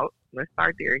her out. Let's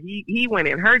start there. He went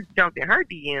in her, jumped in her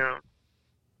DM,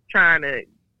 trying to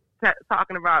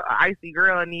talking about an icy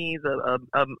girl needs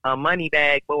a money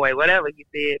bag boy, whatever he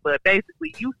said. But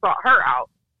basically, you sought her out.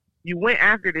 You went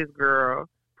after this girl,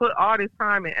 put all this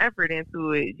time and effort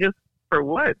into it, just for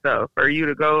what though? For you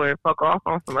to go and fuck off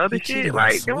on some other shit?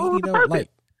 Like, then what was the purpose?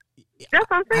 That's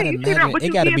what I'm saying. You see that, but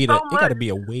it gotta be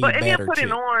a way but, and better then putting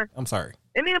chick. On. I'm sorry.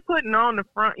 And then putting on the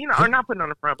front, or not putting on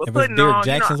the front, but if putting it's Derek on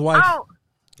Jackson's wife.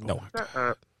 No, shut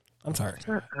up. I'm sorry.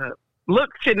 Shut up.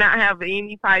 Looks should not have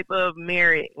any type of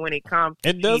merit when it comes to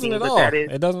it doesn't cheating, at all.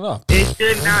 It doesn't at all. It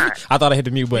should not. I thought I hit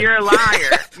the mute button. You're a liar.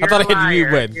 I thought I hit the mute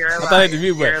button. I thought I hit the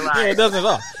mute button. Yeah, it doesn't at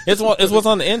all. It's what's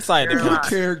on the inside. You're The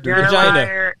character. You're a vagina.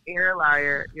 liar. You're a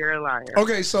liar. You're a liar.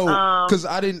 Okay, so because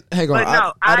I didn't hang on. But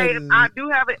no, didn't. I do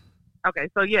have it. Okay,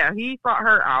 so yeah, he sought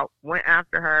her out, went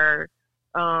after her,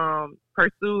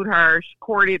 pursued her,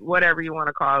 courted, whatever you want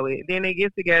to call it. Then they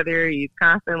get together. He's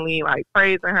constantly like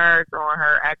praising her, throwing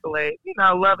her accolades,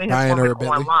 loving his Buying her woman a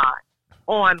Bentley. online.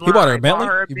 He bought her a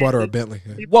Bentley? He bought her a Bentley.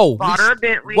 He Whoa. bought her a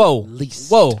Bentley.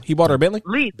 Whoa. He bought her a Bentley?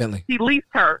 Lease. Bentley. He leased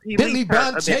her. Bentley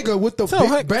Bottega with the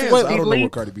big bands. I don't know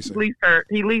what Cardi B said.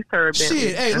 He leased her a Bentley.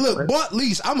 Shit, hey, look, bought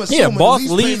lease. I'm Yeah, assuming boss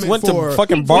lease lease payment went for to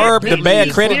fucking Barb, the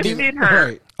bad credit gifted deal. her.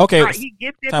 Right. Okay, Right, he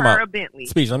gifted time her out. a Bentley.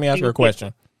 Speech, let me ask He you a was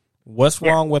question. What's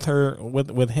Yeah. wrong with her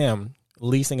with him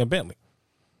leasing a Bentley?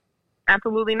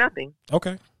 Absolutely nothing.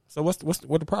 Okay, so what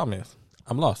the problem is?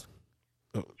 I'm lost.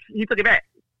 He took it back.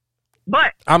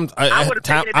 But I would've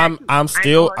taken it back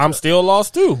too. I'm still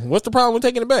lost too. What's the problem with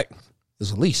taking it back?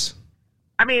 It's a lease.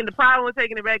 I mean, the problem with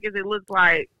taking it back is it looks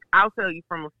like, I'll tell you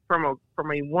from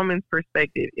a woman's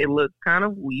perspective, it looks kind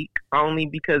of weak, only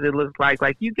because it looks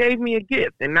like you gave me a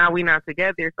gift and now we're not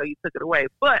together, so you took it away.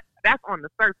 But that's on the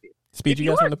surface. Speed, you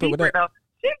got something to put with that? Though,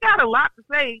 she got a lot to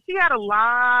say. She had a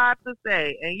lot to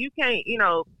say, and you can't,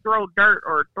 throw dirt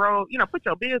or put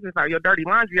your business out, your dirty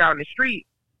laundry out in the street,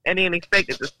 and then expect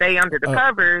it to stay under the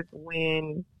covers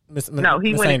when. No,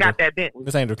 he went and got that Bentley.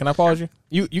 Miss Angel, can I pause you?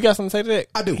 You got something to say to that?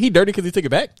 I do. He dirty because he took it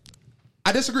back?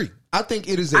 I disagree. I think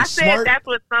it is I smart. said that's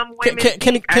what some women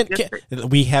Can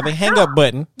we have a hang up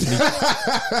button?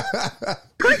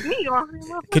 Put me on.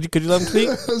 Could you let him speak?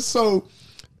 So,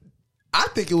 I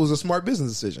think it was a smart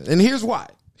business decision, and here's why.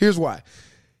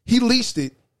 He leased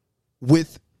it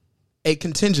with a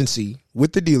contingency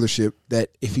with the dealership that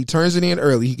if he turns it in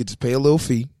early, he could just pay a little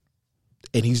fee,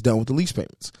 and he's done with the lease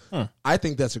payments. I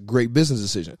think that's a great business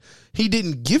decision. He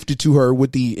didn't gift it to her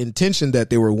with the intention that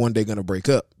they were one day going to break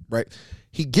up, right?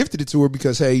 He gifted it to her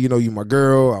because, hey, you my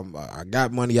girl. I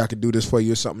got money. I could do this for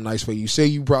you or something nice for you. You say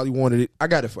you probably wanted it. I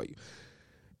got it for you.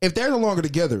 If they're no longer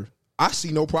together, I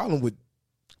see no problem with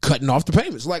cutting off the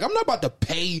payments. Like, I'm not about to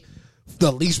pay the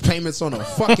lease payments on a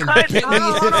fucking Bentley if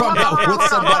I'm not with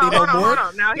somebody no more.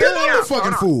 Now, Then I'm a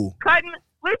fucking fool.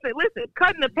 Listen,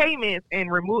 cutting the payments and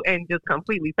just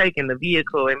completely taking the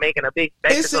vehicle and making a big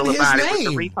It's in spectacle his about it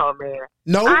name. with the repo man.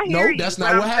 No, you, that's but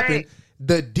not I'm what happened. saying-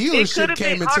 The dealership could've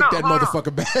came been- and took hold that on.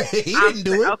 motherfucker back. He didn't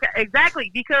do it. Okay, exactly.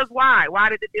 Because why? Why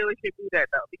did the dealership do that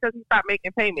though? Because he stopped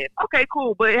making payments. Okay,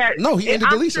 cool. But No, he ended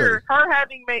the lease sure her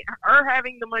having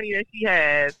the money that she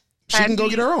has, She can go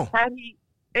get her own.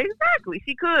 Exactly,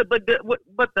 she could. But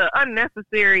the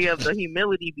unnecessary of the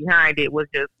humility behind it was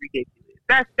just ridiculous.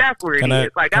 That's where it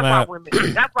is. Like that's why women.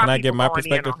 That's why can I people give my going in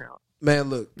perspective? on him. Man,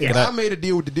 look, Yeah. if I made a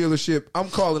deal with the dealership, I'm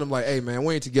calling them like, hey, man,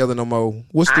 we ain't together no more.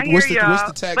 What's I the hear what's the y'all, what's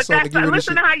the tax but on to get rid of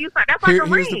listen shit? to how you say. That's like a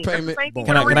ring. Here's the That's the payment. same thing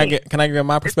Boom. as a ring. Can I give you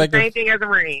my It's the perspective? same thing as a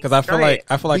ring. Because I feel Go like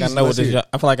I Please, know what let's this hear it.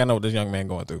 I feel like I know what this young man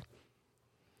going through.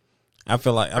 I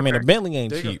feel like a Bentley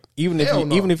ain't There you cheap. go.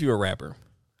 Even if you're a rapper.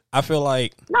 I feel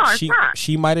like No, it's not.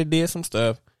 she might have did some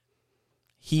stuff.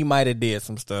 He might have did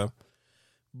some stuff.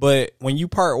 But when you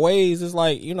part ways, it's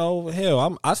like,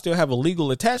 hell, I still have a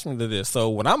legal attachment to this. So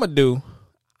what I'm gonna do,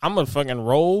 I'm gonna fucking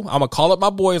roll. I'm gonna call up my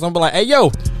boys. I'm gonna be like, hey, yo,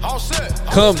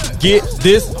 come get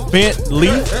this Bentley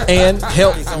and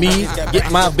help me get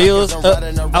my bills up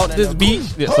out this beach.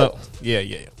 So yeah.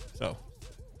 So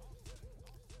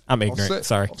I'm ignorant. Offset.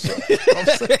 Sorry.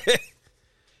 Offset.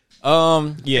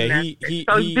 Yeah, he.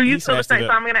 So do you he feel the snatched same? it So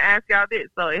up. I'm gonna ask y'all this.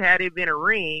 So had it been a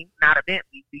ring, not a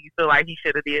Bentley, do you feel like he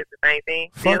should have did the same thing?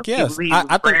 Fuck Still? yes. He was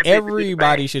I think granted to do the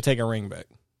everybody same. should take a ring back.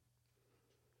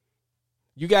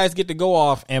 You guys get to go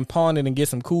off and pawn it and get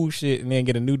some cool shit, and then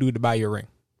get a new dude to buy your ring.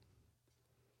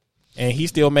 And he's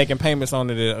still making payments on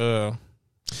it.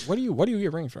 Where do you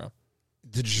get rings from?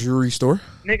 The jewelry store.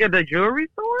 Nigga, the jewelry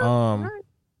store.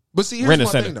 But see, here's Rent a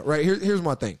my center. thing, though. Right here's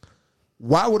my thing.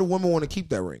 Why would a woman want to keep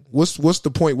that ring? What's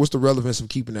the point? What's the relevance of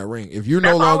keeping that ring if you're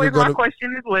That's no longer always gonna? my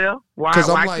question as well. Why? 'Cause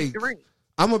I'm Why like, keep the ring?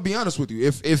 I'm gonna be honest with you.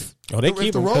 If they if keep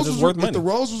the them 'cause roles it's was worth if money. the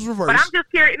roles was reversed, But I'm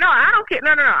just curious. No, I don't care.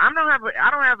 No. I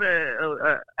don't have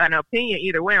an opinion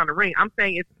either way on the ring. I'm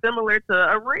saying it's similar to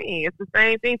a ring. It's the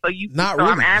same thing. So you not so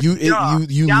I'm really. asking y'all,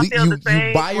 You y'all feel the same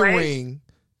you buy a way? ring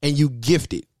and you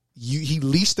gift it. He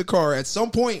leased the car. At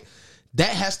some point, that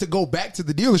has to go back to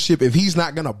the dealership if he's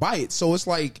not gonna buy it. So it's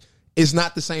like it's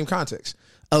not the same context.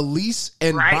 A lease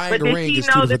and Right, buying but a did ring she is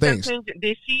two know the different things. contingent?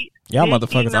 Did she? Y'all did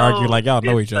she motherfuckers know argue like y'all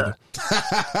know this each other.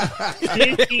 stuff?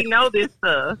 Did she know this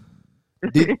stuff?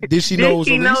 Did she know it was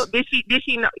a lease? Did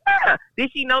she know? Yeah.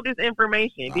 Did she know this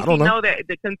information? Did don't she know. know that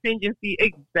the contingency?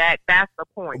 Exact. That's the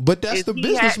point. But that's Is the he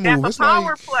business had- move. That's It's a power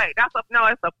like play.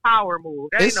 It's a power move.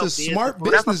 That It's ain't no a smart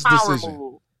move. That's business a power decision.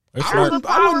 move. It's I smart.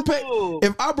 wouldn't pay move.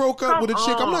 if I broke up Come with a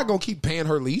chick. I'm not on. gonna keep paying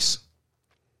her lease.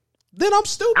 Then I'm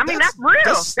still. I mean, that's real.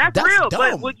 That's real. dumb.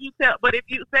 But would you tell? But if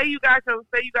you say you got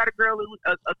a girl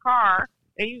a car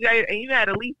and you had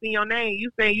a lease in your name,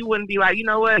 you say you wouldn't be like, you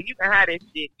know what, you can have this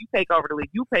shit. You take over the lease.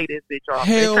 You pay this bitch off.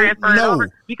 Hell and transfer no. it over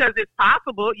because it's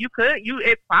possible.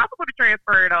 It's possible to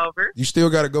transfer it over. You still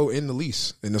got to go in the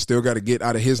lease, and it still got to get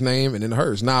out of his name and in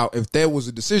hers. Now, if that was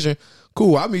a decision,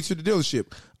 cool. I'll meet you at the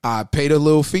dealership. I paid a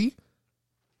little fee.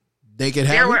 They could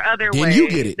have There it. were other then ways. you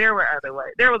get it. There were other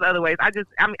ways. There was other ways. I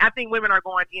think women are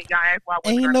going in. Y'all ask why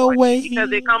women Ain't are no going way. in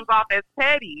because it comes off as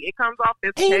petty. It comes off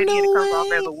as Ain't petty. no And it comes off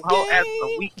way. as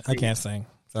a weak shit. I can't sing.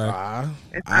 Sorry.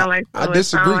 It sound like I it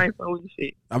disagree. sound like some weak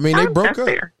shit. I mean, they broke That's up.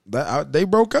 fair. They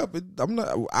broke up. I'm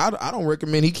not. I don't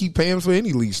recommend he keep paying for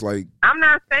any lease. Like, I'm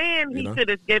not saying he You know? should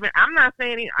have given. I'm not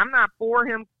saying I'm not for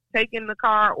him taking the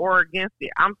car or against it.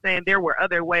 I'm saying there were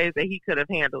other ways that he could have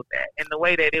handled that, and the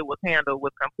way that it was handled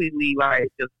was completely like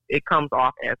just it comes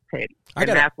off as petty, and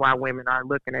that's why women are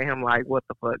looking at him like, "What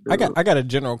the fuck?" Dude? I got a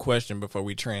general question before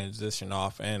we transition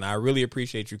off, and I really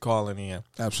appreciate you calling in.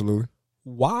 absolutely.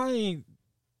 Why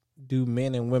do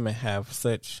men and women have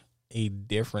such a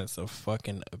difference of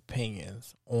fucking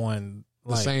opinions on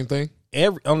The same thing.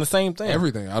 on the same thing?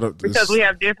 Everything. Because we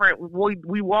have different.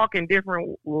 We walk in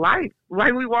different life.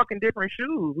 Like we walk in different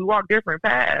shoes. We walk different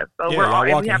paths. So Yeah, we're all y'all and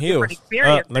we walking have heels. different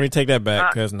experiences. Let me take that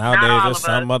back because Not nowadays all there's of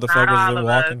some us. motherfuckers Not all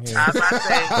that of walking us. heels. I was about to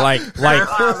say, like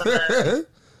not all of us.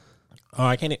 oh,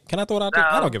 I can't. Can I throw it out there? No.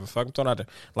 I don't give a fuck. I'm throwing it out there.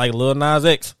 Like Lil Nas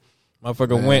X,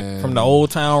 motherfucker Man. went from the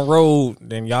Old Town Road.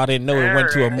 Then y'all didn't know it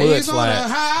went to a He's on the mudslide.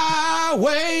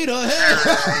 highway to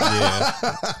hell. Yeah.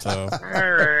 So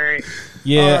All right.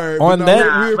 yeah. All right, but On no,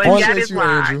 that, we but on, that appreciate is you,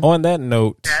 why. Andrew. on that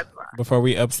note, That's why. before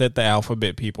we upset the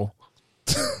alphabet people,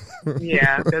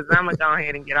 Yeah, because I'm gonna go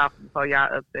ahead and get off before y'all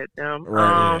upset them.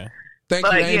 right? Yeah. Thank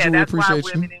you, But Angel. yeah, We that's why appreciate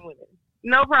you. women and women.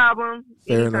 No problem.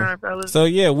 Fair Anytime, enough. fellas. So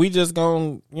yeah, we just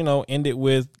gonna end it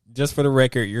with, just for the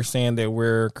record, you're saying that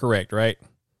we're correct, right?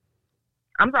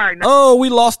 I'm sorry. No, Oh, we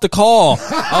lost the call.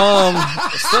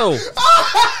 So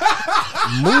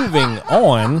moving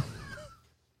on.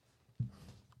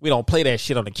 We don't play that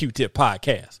shit on the Q-Tip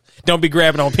podcast. Don't be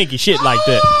grabbing on pinky shit like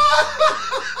that.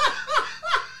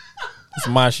 It's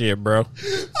my shit, bro.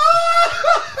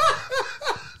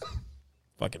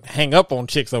 Fucking hang up on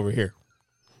chicks over here.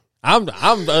 I'm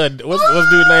what's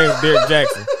dude's name? Derek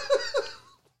Jackson.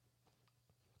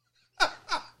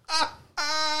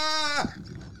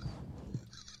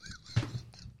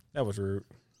 That was rude.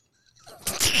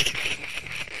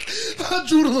 I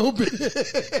drooled a little bit.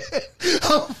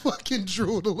 I fucking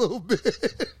drooled a little bit.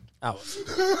 I was.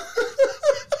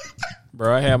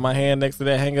 Bro, I had my hand next to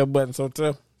that hang up button, so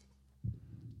tough.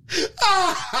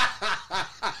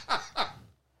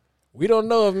 We don't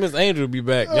know if Miss Angel will be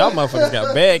back. Y'all motherfuckers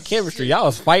got bad chemistry. Y'all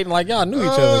was fighting like y'all knew each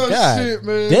other. God shit,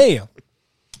 man. damn.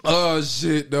 Oh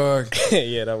shit, dog.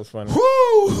 Yeah, that was funny.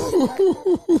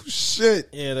 Woo! Shit.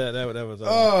 Yeah, that was.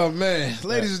 Oh man,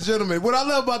 ladies and gentlemen, what I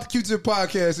love about the Q-Tip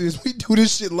podcast is we do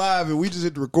this shit live and we just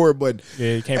hit the record button.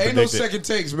 Yeah, you can't Ain't no predict it. second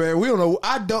takes, man. We don't know.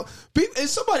 I don't. And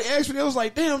somebody asked me, they was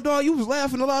like, "Damn, dog, you was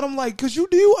laughing a lot." I'm like, "Cause do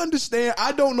you understand?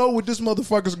 I don't know what this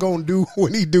motherfucker's gonna do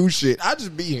when he do shit. I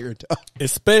just be here, dog."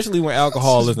 Especially when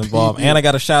alcohol is involved. And I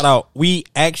got to shout out. We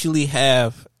actually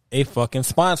have a fucking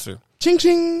sponsor. Ching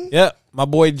ching. Yep, my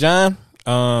boy John.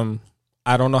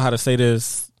 I don't know how to say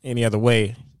this any other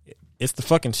way. It's the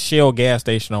fucking Shell gas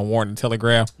station on Warren and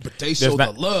Telegraph. But they showed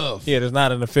the love. Yeah, there's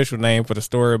not an official name for the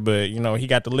store, but you know, he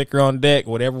got the liquor on deck.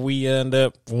 Whatever we end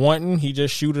up wanting, he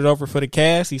just shoot it over for the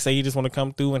cast. He say he just want to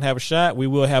come through and have a shot. We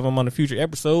will have him on a future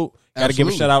episode. Got to give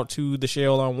a shout out to the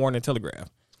Shell on Warren and Telegraph.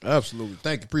 Absolutely.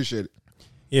 Thank you. Appreciate it.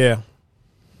 Yeah.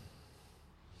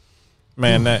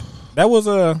 Man, that was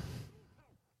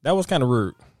kind of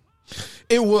rude.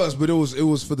 It was, but it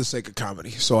was for the sake of comedy,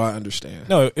 so I understand.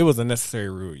 No, it was a necessary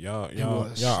rude. Y'all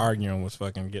arguing was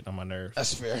fucking getting on my nerves.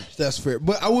 That's fair.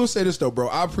 But I will say this though, bro.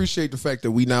 I appreciate the fact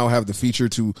that we now have the feature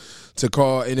to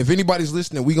call, and if anybody's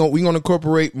listening, we gonna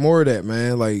incorporate more of that,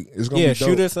 man. Like it's gonna be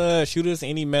dope. shoot us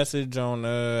any message on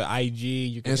IG.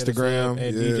 You can Instagram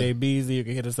hit us up at DJ Beasley. You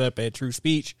can hit us up at True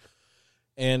Speech,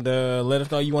 and let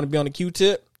us know you want to be on the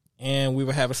Q-tip. And we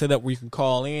will have it set up where you can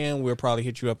call in. We'll probably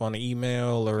hit you up on an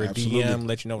email or a DM,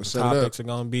 let you know what the topics are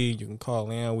going to be. You can call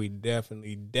in. We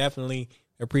definitely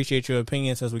appreciate your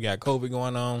opinion since we got COVID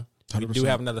going on. 100%. We do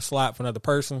have another slot for another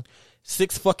person.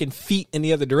 6 fucking feet in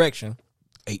the other direction.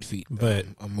 8 feet. But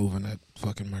I'm moving that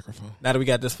fucking microphone. Now that we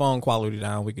got this phone quality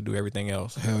down, we can do everything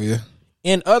else. Hell yeah.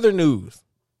 In other news,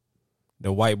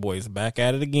 the white boys back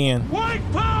at it again. White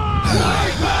power!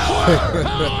 White power!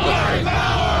 White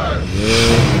power!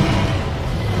 Yeah.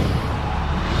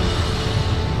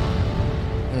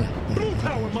 Blue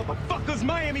power, motherfuckers!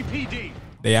 Miami PD.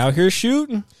 They out here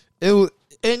shooting. It was,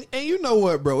 and you know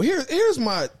what, bro? Here's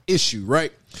my issue,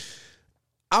 right?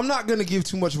 I'm not gonna give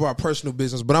too much of our personal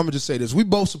business, but I'm gonna just say this: we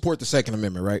both support the Second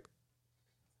Amendment, right?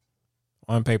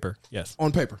 On paper, yes.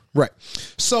 On paper, right?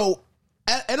 So,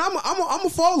 and I'm gonna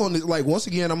fall on this. Like once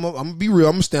again, I'm gonna be real.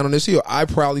 I'm gonna stand on this hill. I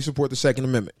proudly support the Second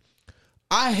Amendment.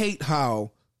 I hate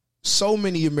how so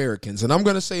many Americans, and I'm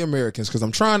gonna say Americans because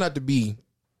I'm trying not to be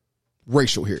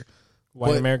racial here.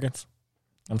 White Americans?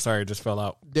 I'm sorry, it just fell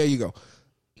out. There you go.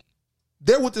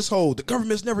 They're with this whole, the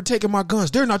government's never taking my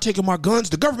guns. They're not taking my guns.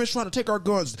 The government's trying to take our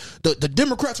guns. The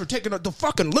Democrats are taking, the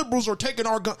fucking liberals are taking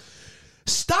our guns.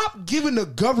 Stop giving the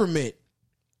government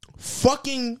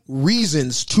fucking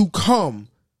reasons to come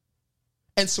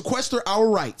and sequester our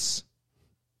rights.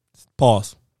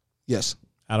 Pause. Yes.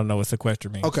 I don't know what sequester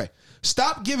means. Okay.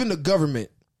 Stop giving the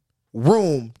government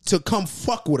room to come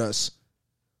fuck with us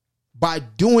by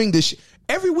doing this shit.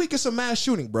 Every week it's a mass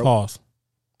shooting, bro. Pause.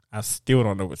 I still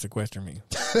don't know what sequester means.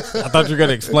 I thought you were going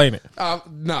to explain it. Because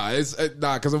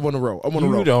I'm on the road.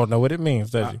 You don't know what it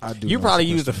means, does you? I do. You probably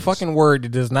used a fucking word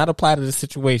that does not apply to the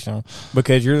situation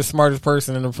because you're the smartest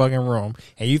person in the fucking room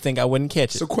and you think I wouldn't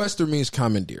catch it. Sequester means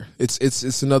commandeer.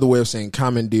 It's another way of saying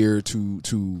commandeer to.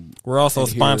 We're also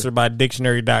sponsored by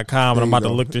dictionary.com and I'm about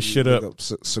to look this shit up.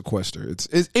 Sequester.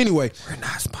 It's anyway. We're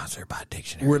not sponsored by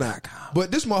dictionary.com. We're not.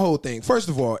 But this is my whole thing. First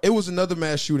of all, it was another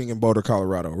mass shooting in Boulder,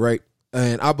 Colorado, right?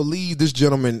 And I believe this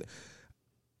gentleman,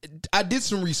 I did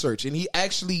some research, and he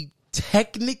actually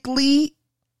technically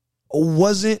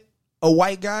wasn't a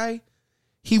white guy.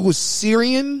 He was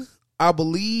Syrian, I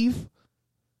believe.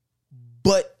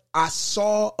 But I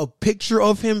saw a picture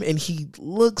of him, and he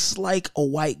looks like a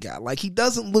white guy. Like, he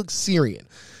doesn't look Syrian.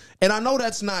 And I know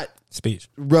that's not speech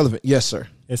relevant. Yes, sir.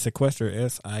 It's sequester,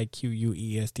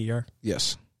 SIQUESTR.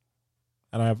 Yes.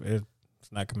 I don't have it.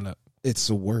 It's not coming up.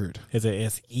 It's a word. Is it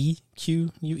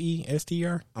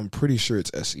SEQUESTR? I'm pretty sure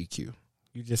it's SEQ.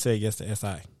 You just said yes to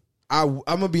SI. I'm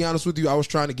going to be honest with you. I was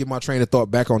trying to get my train of thought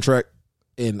back on track,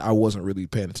 and I wasn't really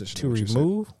paying attention to what you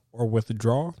remove or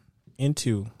withdraw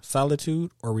into solitude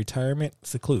or retirement,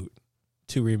 seclude.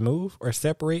 To remove or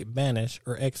separate, banish,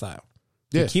 or exile.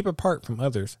 Yeah. To keep apart from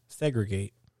others,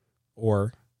 segregate,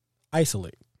 or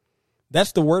isolate.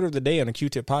 That's the word of the day on the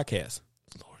Q-Tip podcast.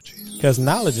 Lord Jesus. Because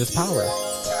knowledge is power.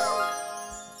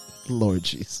 Lord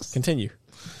Jesus. Continue.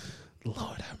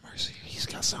 Lord have mercy. He's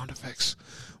got sound effects.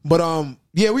 But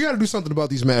yeah, we got to do something about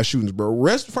these mass shootings, bro.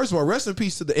 First of all, rest in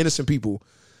peace to the innocent people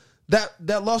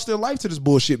that lost their life to this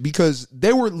bullshit because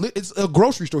they were it's a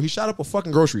grocery store. He shot up a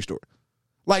fucking grocery store.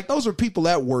 Like, those are people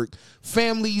at work,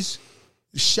 families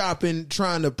shopping,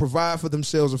 trying to provide for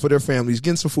themselves and for their families,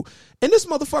 getting some food. And this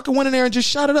motherfucker went in there and just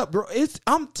shot it up, bro.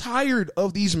 I'm tired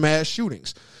of these mass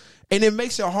shootings. And it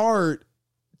makes it hard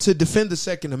to defend the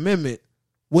Second Amendment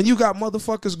when you got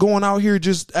motherfuckers going out here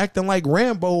just acting like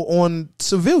Rambo on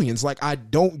civilians. Like, I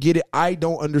don't get it. I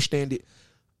don't understand it.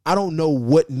 I don't know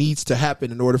what needs to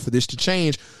happen in order for this to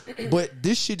change. But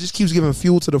this shit just keeps giving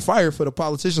fuel to the fire for the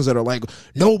politicians that are like,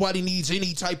 nobody needs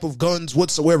any type of guns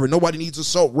whatsoever. Nobody needs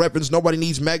assault weapons. Nobody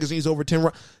needs magazines over 10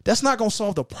 rounds. That's not going to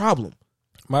solve the problem.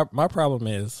 My problem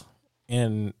is,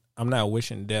 and I'm not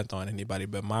wishing death on anybody,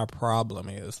 but my problem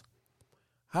is,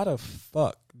 how the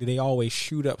fuck do they always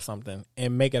shoot up something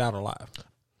and make it out alive?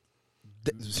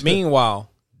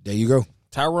 Meanwhile, there you go.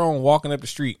 Tyrone walking up the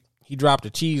street. He dropped a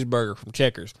cheeseburger from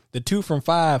Checkers. The 2 for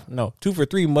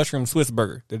 $3 mushroom Swiss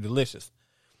burger. They're delicious.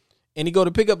 And he go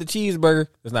to pick up the cheeseburger.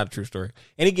 That's not a true story.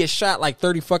 And he gets shot like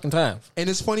 30 fucking times. And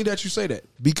it's funny that you say that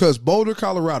because Boulder,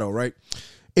 Colorado, right?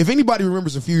 If anybody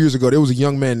remembers a few years ago, there was a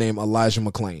young man named Elijah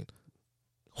McClain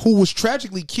who was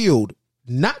tragically killed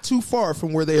not too far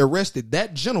from where they arrested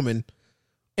that gentleman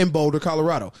in Boulder,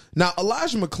 Colorado. Now,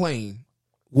 Elijah McClain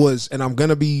was, and I'm going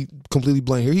to be completely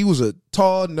blunt here, he was a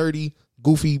tall, nerdy,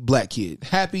 goofy black kid.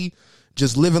 Happy,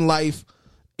 just living life,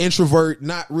 introvert,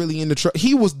 not really into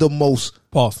he was the most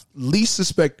least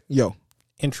suspect.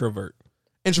 Introvert.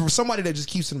 Somebody that just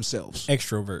keeps to themselves.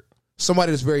 Extrovert.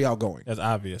 Somebody that's very outgoing. That's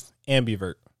obvious.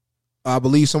 Ambivert. I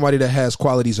believe somebody that has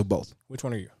qualities of both. Which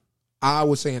one are you? I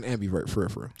would say an ambivert, for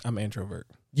real. I'm an introvert.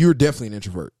 You're definitely an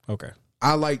introvert. Okay.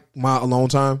 I like my alone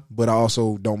time, but I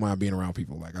also don't mind being around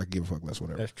people. Like, I give a fuck less,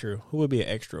 whatever. That's true. Who would be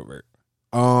an extrovert?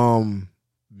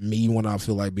 Me when I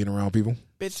feel like being around people.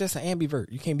 Bitch, that's an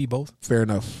ambivert. You can't be both. Fair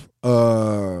enough.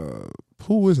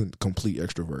 Who isn't complete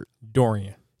extrovert?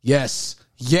 Dorian. Yes.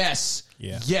 Yeah.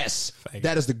 Yes. Faggot.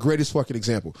 That is the greatest fucking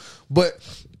example. But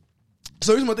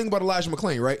so here's my thing about Elijah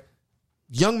McClain, right?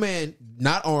 Young man,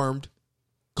 not armed,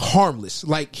 harmless.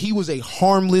 Like, he was a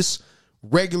harmless,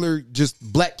 regular, just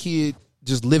black kid,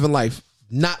 just living life,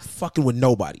 not fucking with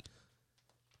nobody.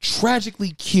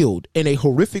 Tragically killed in a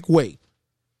horrific way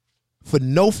for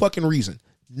no fucking reason.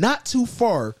 Not too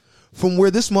far from where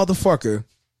this motherfucker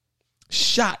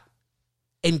shot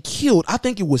and killed, I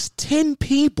think it was 10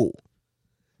 people.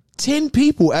 10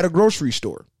 people at a grocery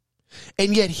store.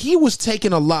 And yet he was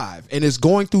taken alive and is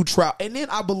going through trial. And then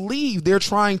I believe they're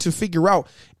trying to figure out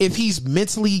if he's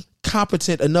mentally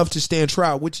competent enough to stand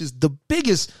trial, which is the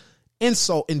biggest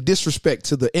insult and disrespect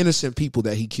to the innocent people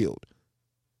that he killed.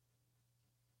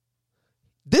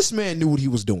 This man knew what he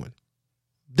was doing.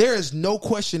 There is no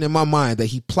question in my mind that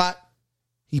he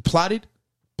plotted,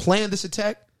 planned this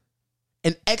attack,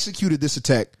 and executed this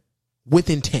attack with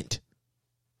intent.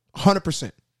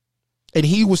 100%. And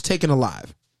he was taken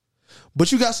alive.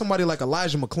 But you got somebody like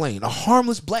Elijah McClain, a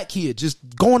harmless black kid just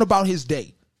going about his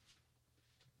day.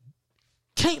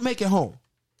 Can't make it home.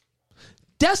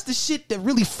 That's the shit that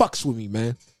really fucks with me,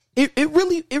 man. It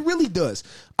really does.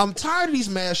 I'm tired of these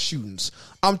mass shootings.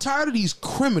 I'm tired of these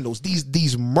criminals,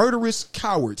 these murderous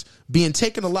cowards being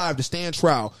taken alive to stand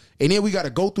trial. And then we got to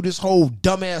go through this whole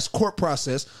dumbass court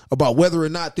process about whether or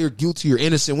not they're guilty or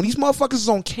innocent. When these motherfuckers is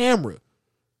on camera,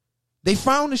 they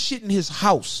found the shit in his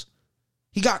house.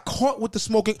 He got caught with the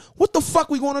smoking. What the fuck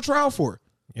we going to trial for?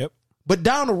 Yep. But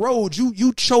down the road,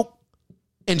 you choke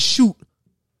and shoot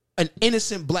an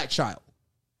innocent black child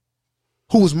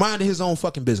who was minding his own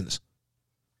fucking business.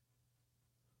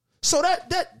 So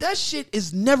that shit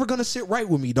is never gonna sit right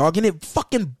with me, dog, and it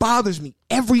fucking bothers me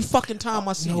every fucking time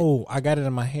I see it. No, I got it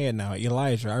in my head now.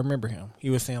 Elijah, I remember him. He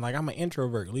was saying like, "I'm an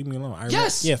introvert. Leave me alone."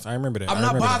 Yes, I remember that. I'm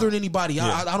not bothering anybody.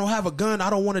 Yeah. I don't have a gun. I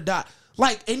don't want to die.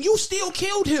 Like, and you still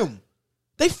killed him.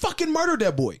 They fucking murdered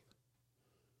that boy.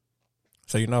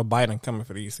 So you know Biden coming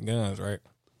for these guns, right?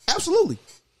 Absolutely.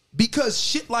 Because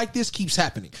shit like this keeps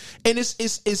happening. And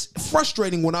it's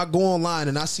frustrating when I go online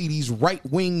and I see these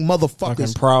right-wing motherfuckers.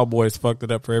 Fucking Proud Boys fucked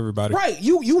it up for everybody. Right.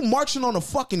 You marching on a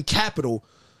fucking Capitol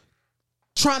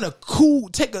trying to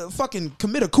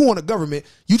commit a coup on the government.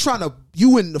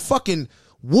 You in the fucking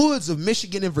woods of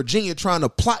Michigan and Virginia trying to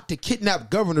plot to kidnap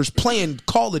governors playing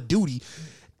Call of Duty.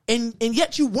 And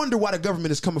yet you wonder why the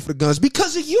government is coming for the guns.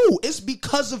 Because of you. It's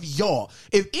because of y'all.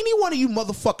 If any one of you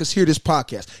motherfuckers hear this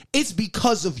podcast, it's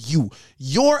because of you.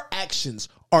 Your actions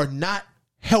are not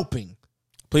helping.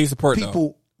 Please support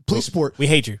people. Please support. We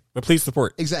hate you, but please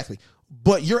support. Exactly.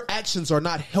 But your actions are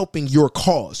not helping your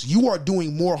cause. You are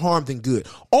doing more harm than good.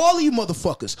 All of you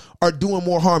motherfuckers are doing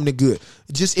more harm than good.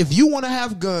 Just if you want to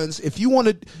have guns, if you want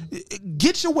to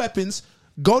get your weapons,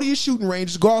 go to your shooting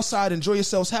ranges, go outside, enjoy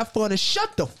yourselves, have fun, and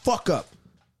shut the fuck up.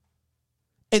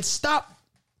 And stop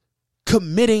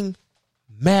committing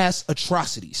mass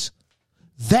atrocities.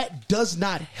 That does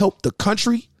not help the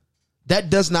country. That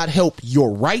does not help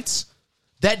your rights.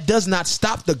 That does not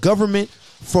stop the government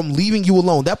from leaving you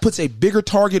alone. That puts a bigger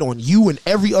target on you and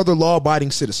every other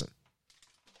law-abiding citizen.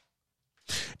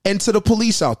 And to the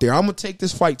police out there, I'm going to take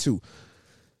this fight too.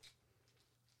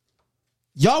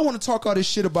 Y'all want to talk all this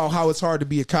shit about how it's hard to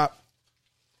be a cop?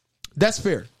 That's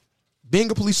fair. Being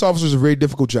a police officer is a very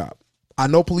difficult job. I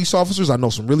know police officers. I know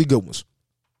some really good ones.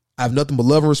 I have nothing but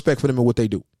love and respect for them and what they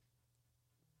do.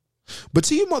 But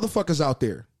to you motherfuckers out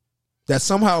there that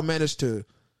somehow managed to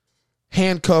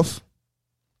handcuff,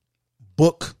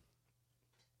 book,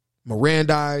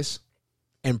 Mirandize,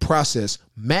 and process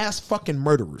mass fucking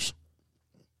murderers,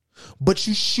 but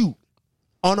you shoot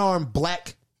unarmed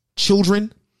black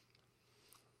children,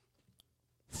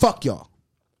 fuck y'all.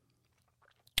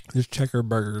 This checker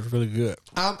burger is really good.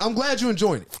 I'm glad you're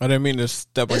enjoying it. I didn't mean to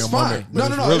step on It's your fine. moment. But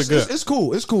No, it's really good. It's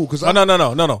cool. It's cool because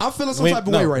No. I'm feeling some type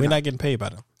of way right we're now. not getting paid by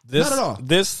them. This, Not at all.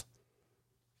 This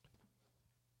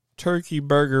turkey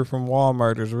burger from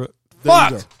Walmart is There you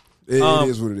fuck. go. It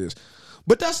is what it is.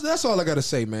 But that's all I gotta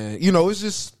say, man. You know, it's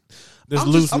just This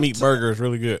loose meat burger is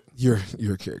really good. You're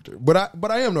a character, but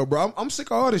I am though, bro. I'm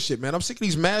sick of all this shit, man. I'm sick of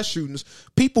these mass shootings.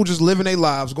 People just living their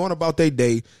lives, going about their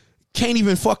day. Can't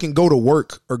even fucking go to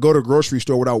work or go to a grocery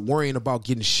store without worrying about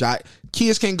getting shot.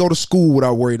 Kids can't go to school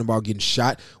without worrying about getting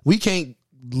shot. We can't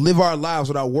live our lives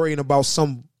without worrying about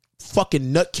some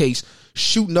fucking nutcase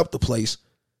shooting up the place.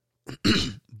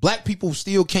 Black people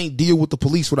still can't deal with the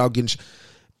police without getting shot.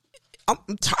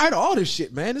 I'm tired of all this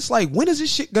shit, man. It's like, when is this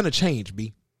shit gonna change,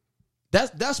 B?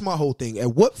 That's my whole thing.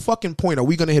 At what fucking point are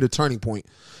we gonna hit a turning point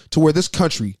to where this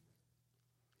country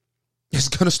is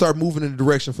gonna start moving in the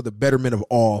direction for the betterment of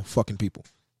all fucking people?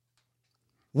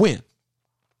 When?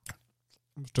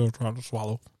 I'm still trying to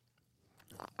swallow.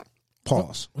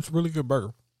 Pause. It's a really good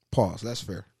burger. Pause. That's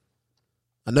fair.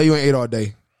 I know you ain't ate all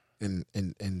day, and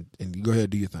you go ahead and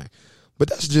do your thing. But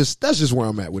that's just where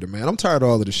I'm at with it, man. I'm tired of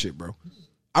all of this shit, bro.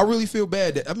 I really feel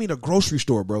bad that a grocery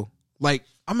store, bro. Like,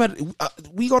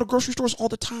 we go to grocery stores all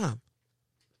the time.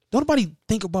 Don't nobody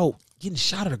think about getting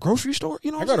shot at a grocery store?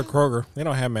 You know, I go to Kroger. They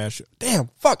don't have mass shit. Damn,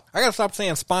 fuck. I gotta stop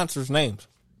saying sponsors' names.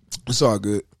 It's all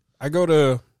good. I go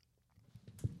to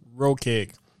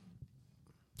Rokeg.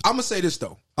 I'm gonna say this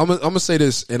though. I'm gonna say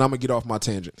this, and I'm gonna get off my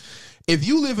tangent. If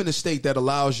you live in a state that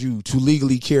allows you to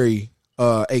legally carry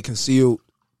a concealed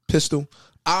pistol,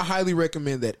 I highly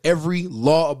recommend that every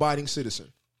law-abiding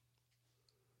citizen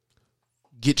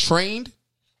get trained,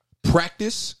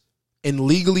 practice, and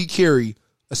legally carry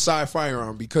a side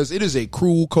firearm, because it is a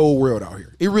cruel, cold world out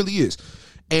here. It really is.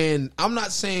 And I'm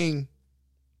not saying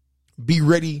be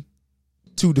ready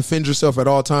to defend yourself at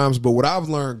all times, but what I've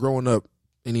learned growing up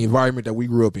in the environment that we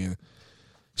grew up in,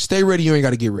 stay ready. You ain't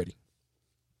got to get ready.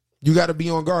 You got to be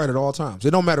on guard at all times.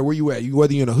 It don't matter where you at.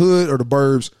 Whether you're in the hood or the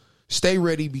burbs, stay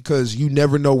ready, because you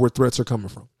never know where threats are coming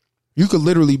from. You could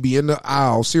literally be in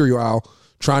the cereal aisle,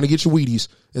 trying to get your Wheaties,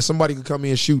 and somebody could come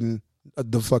in shooting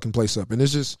the fucking place up. And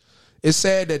it's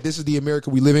sad that this is the America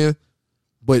we live in,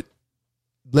 but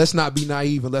let's not be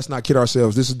naive and let's not kid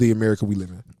ourselves. This is the America we live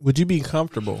in. Would you be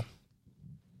comfortable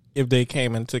if they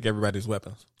came and took everybody's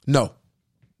weapons? No,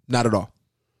 not at all.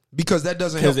 Because that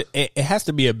doesn't help. Because it has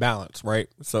to be a balance, right?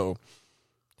 So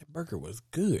that burger was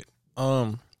good.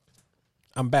 I'm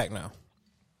back now.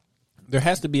 There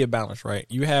has to be a balance, right?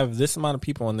 You have this amount of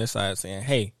people on this side saying,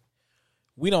 hey,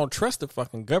 we don't trust the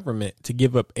fucking government to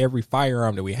give up every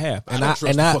firearm that we have. And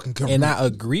I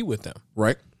agree with them.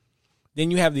 Right.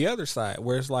 Then you have the other side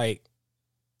where it's like,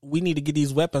 we need to get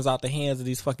these weapons out the hands of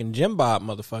these fucking Jim Bob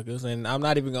motherfuckers. And I'm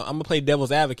gonna play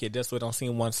devil's advocate just so it don't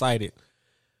seem one-sided.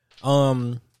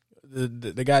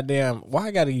 The goddamn, why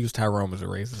I gotta use Tyrone as a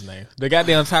racist name? The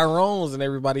goddamn Tyrones and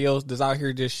everybody else that's out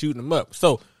here just shooting them up.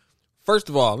 So, first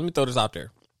of all, let me throw this out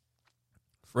there.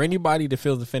 For anybody that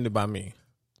feels offended by me,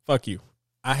 fuck you.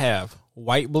 I have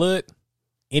white blood,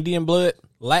 Indian blood,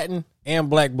 Latin, and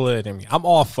black blood in me. I'm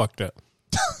all fucked up.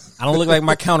 I don't look like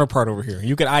my counterpart over here.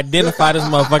 You can identify this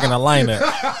motherfucking lineup.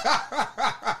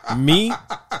 Me,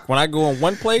 when I go in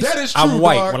one place, I'm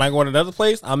white. Dog. When I go in another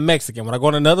place, I'm Mexican. When I go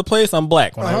in another place, I'm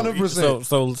black.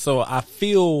 100%. So I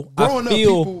feel Growing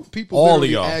up, people all of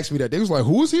y'all. asked me that. They was like,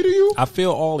 who is he to you? I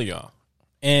feel all of y'all.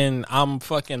 And I'm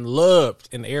fucking loved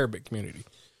in the Arabic community.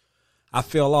 I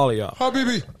feel all of y'all.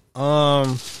 Habibi.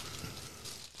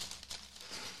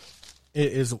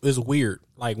 It is weird.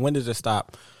 Like, when does it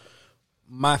stop?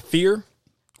 My fear,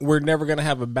 we're never gonna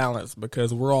have a balance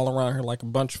because we're all around here like a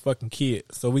bunch of fucking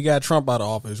kids. So we got Trump out of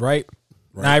office, right?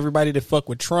 Now everybody that fuck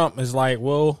with Trump is like,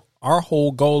 well, our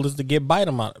whole goal is to get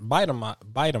Biden. I'm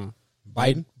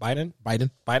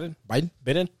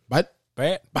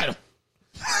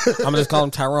just calling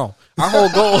him Tyrone. Our whole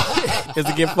goal is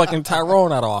to get fucking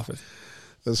Tyrone out of office.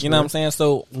 That's you know what I'm saying?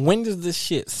 So when does this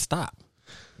shit stop?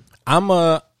 I'm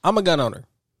a gun owner.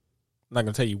 I'm not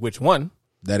gonna tell you which one.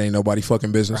 That ain't nobody fucking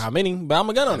Or business. how many, but I'm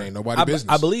a gun owner. That ain't nobody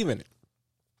business. I believe in it.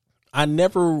 I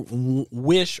never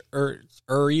wish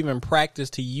or even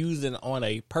practice to use it on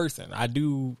a person. I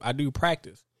do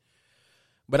practice,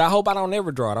 but I hope I don't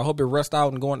ever draw it. I hope it rusts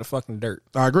out and go in the fucking dirt.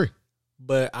 I agree.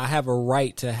 But I have a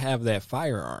right to have that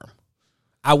firearm.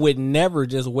 I would never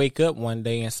just wake up one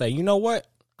day and say, you know what?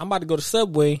 I'm about to go to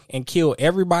Subway and kill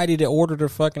everybody that ordered a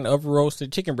fucking oven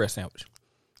roasted chicken breast sandwich.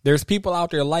 There's people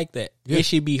out there like that. Yeah. It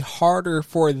should be harder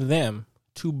for them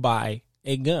to buy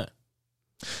a gun.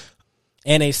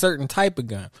 And a certain type of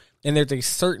gun. And there's a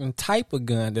certain type of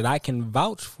gun that I can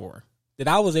vouch for that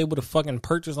I was able to fucking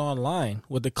purchase online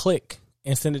with a click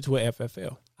and send it to a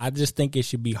FFL. I just think it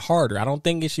should be harder. I don't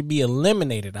think it should be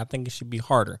eliminated. I think it should be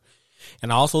harder.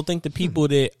 And I also think the people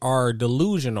that are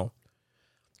delusional,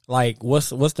 like what's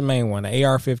the main one? The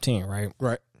AR-15, right?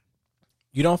 Right.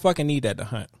 You don't fucking need that to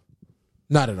hunt.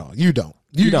 Not at all. You don't.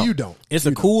 You don't. It's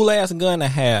a cool ass gun to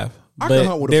have, I can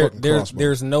hunt but with a fucking crossbow.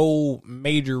 there's no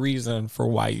major reason for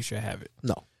why you should have it.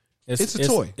 No. It's a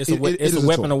toy. It's It a is a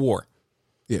weapon toy. of war.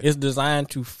 Yeah. It's designed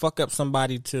to fuck up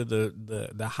somebody to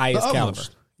the highest The caliber.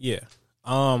 utmost. Yeah.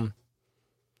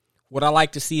 Would I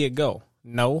like to see it go?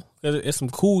 No, 'cause it's some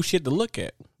cool shit to look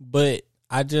at. But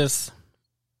I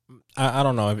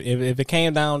don't know if it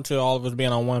came down to all of us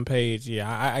being on one page.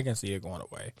 Yeah, I can see it going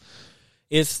away.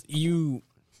 It's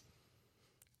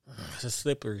a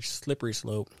slippery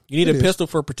slope. You need It a is. pistol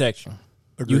for protection.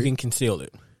 Agreed. You can conceal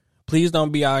it. Please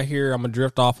don't be out here. I'm gonna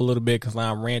drift off a little bit because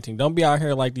now I'm ranting. Don't be out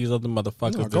here like these other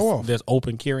motherfuckers No, go off. that's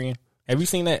open carrying. Have you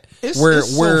seen that? It's where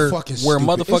so fucking stupid.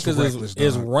 motherfuckers It's reckless,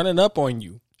 is dog. running up on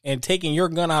you and taking your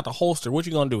gun out the holster. What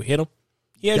you gonna do? Hit him?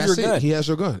 He has That's your gun. it. He has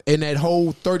your gun. And that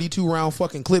whole 32 round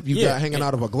fucking clip you Yeah. got hanging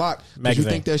out of a Glock. 'Cause you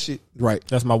Magazine. think that shit right?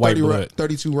 That's my white 30 blood.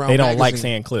 32 round. They don't like magazine.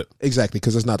 saying clip. Exactly,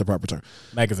 because it's not the proper term.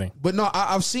 Magazine. But no,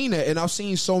 I've seen that, and I've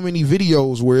seen so many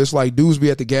videos where it's like dudes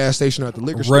be at the gas station or at the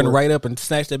liquor Run store. right up and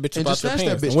snatch that bitch And about just your snatch that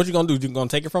pants. bitch. And what you gonna do? You gonna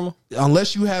take it from him?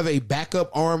 Unless you have a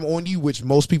backup arm on you, which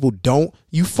most people don't,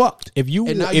 you fucked. If you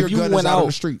and now your gun went is out out on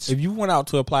the streets. if you went out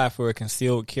to apply for a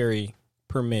concealed carry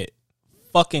permit,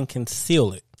 fucking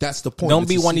conceal it. That's the point. Don't It's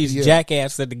be a one of these CDL.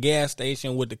 jackasses at the gas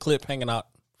station with the clip hanging out.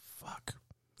 Fuck.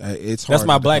 It's That's hard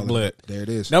my to black call it. blood. There it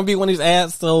is. Don't be one of these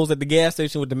assholes at the gas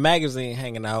station with the magazine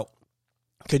hanging out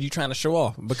because you trying to show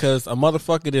off. Because a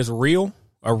motherfucker that's real,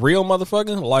 a real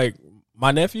motherfucker like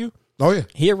my nephew, Oh yeah,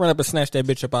 he'll run up and snatch that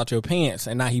bitch up out your pants,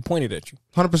 and now he pointed at you.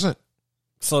 100%.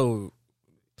 So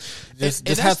just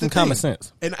that's have the some common thing.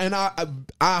 sense. And I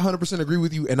 100% agree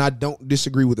with you, and I don't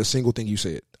disagree with a single thing you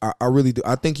said. I really do.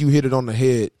 I think you hit it on the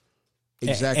head.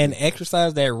 Exactly. And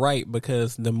exercise that right,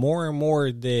 because the more and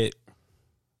more that,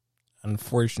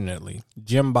 unfortunately,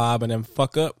 Jim Bob and them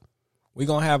fuck up, we're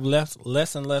going to have less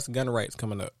and less gun rights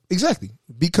coming up. Exactly.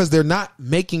 Because they're not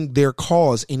making their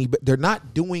cause they're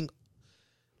not doing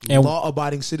And-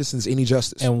 law-abiding citizens any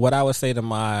justice. And what I would say to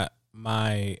my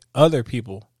other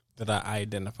people that I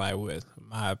identify with,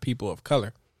 my people of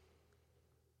color,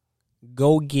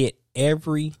 go get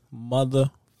every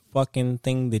motherfucking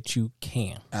thing that you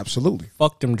can. Absolutely.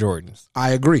 Fuck them Jordans.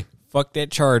 I agree. Fuck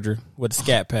that Charger with a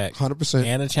scat pack. 100%.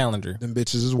 And a Challenger. Them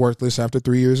bitches is worthless after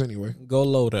 3 years anyway. Go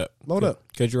load up. Load up.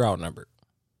 Because you're outnumbered.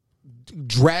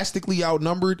 Drastically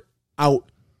outnumbered,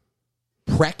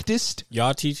 out-practiced.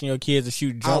 Y'all teaching your kids to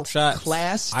shoot jump shots.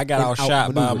 Outclassed I got and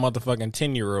outshot by a outmaneuvered. motherfucking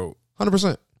 10-year-old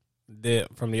 100%.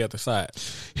 from the other side.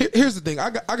 Here's the thing. I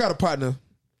got a partner,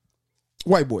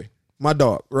 white boy, my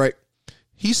dog, right?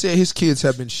 He said his kids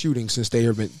have been shooting since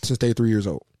they're 3 years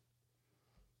old.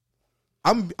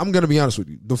 I'm gonna be honest with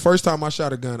you. The first time I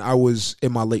shot a gun, I was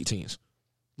in my late teens.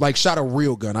 Like shot a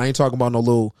real gun. I ain't talking about no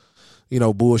little,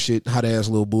 bullshit, hot ass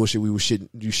little bullshit we was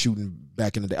shooting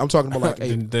back in the day. I'm talking about like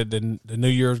the New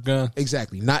Year's gun.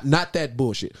 exactly not that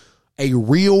bullshit. A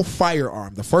real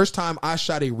firearm. The first time I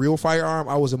shot a real firearm,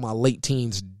 I was in my late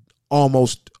teens,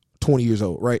 almost 20 years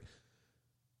old, right?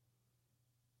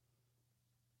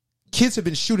 Kids have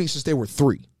been shooting since they were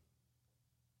 3.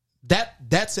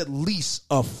 That's at least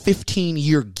a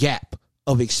 15-year gap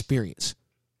of experience.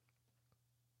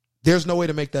 There's no way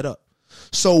to make that up.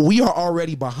 So we are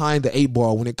already behind the 8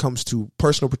 ball when it comes to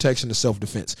personal protection and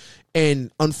self-defense.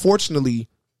 And unfortunately,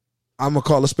 I'm going to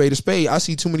call a spade a spade. I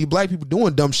see too many black people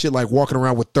doing dumb shit like walking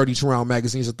around with 32-round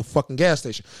magazines at the fucking gas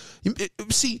station.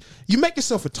 You make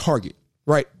yourself a target,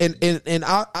 right? And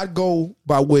I go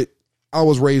by what I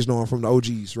was raised on from the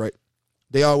OGs, right?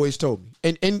 They always told me.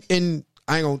 And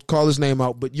I ain't going to call his name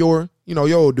out, but your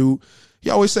old dude, he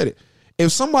always said it.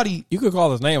 If somebody... You could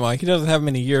call his name out. He doesn't have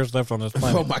many years left on this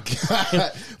planet. Oh my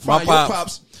God. My Your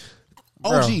pops. pops.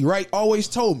 OG, right? Always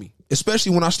told me,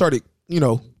 especially when I started,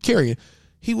 carrying.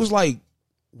 He was like,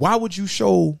 why would you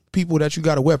show people that you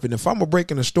got a weapon? If I'm going to break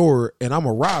in a store and I'm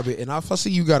going to rob it, and if I see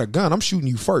you got a gun, I'm shooting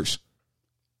you first.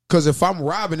 Because if I'm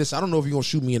robbing this, I don't know if you're going to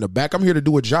shoot me in the back. I'm here to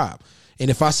do a job. And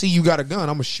if I see you got a gun, I'm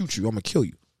going to shoot you. I'm going to kill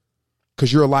you.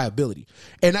 Because you're a liability.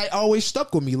 And that always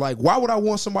stuck with me. Like, why would I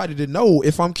want somebody to know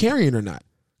if I'm carrying or not?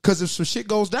 Because if some shit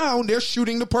goes down, they're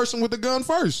shooting the person with the gun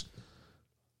first.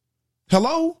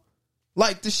 Hello?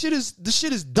 Like the shit is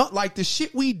done. Like the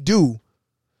shit we do,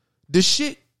 the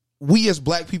shit we as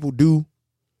black people do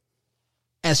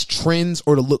as trends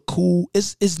or to look cool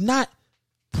is not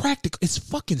practical. It's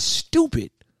fucking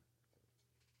stupid.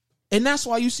 And that's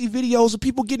why you see videos of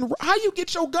people getting, how you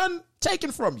get your gun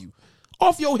taken from you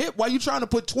off your hip while you trying to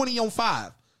put 20 on 5.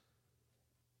 You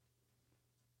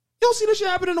don't see this shit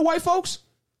happening to white folks?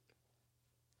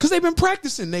 Because they've been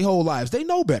practicing their whole lives. They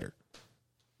know better.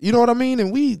 You know what I mean?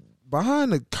 And we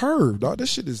behind the curve, dog.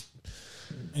 This shit is.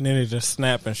 And then they just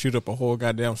snap and shoot up a whole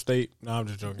goddamn state. No, I'm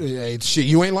just joking. Yeah, shit,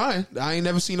 you ain't lying. I ain't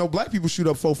never seen no black people shoot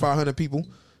up 400-500 people.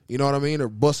 You know what I mean? Or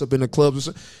bust up in the clubs.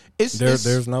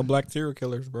 There's no black serial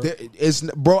killers, bro.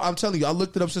 Bro, I'm telling you, I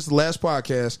looked it up since the last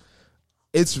podcast.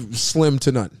 It's slim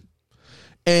to none.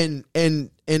 And to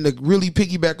really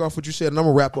piggyback off what you said, and I'm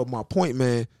gonna wrap up my point,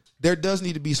 man. There does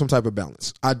need to be some type of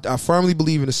balance. I firmly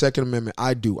believe in the Second Amendment.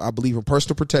 I do. I believe in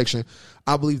personal protection.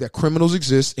 I believe that criminals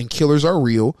exist and killers are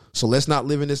real. So let's not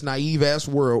live in this naive ass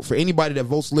world. For anybody that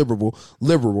votes liberal.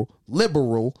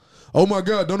 Oh my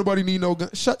God, don't nobody need no gun.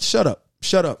 Shut up.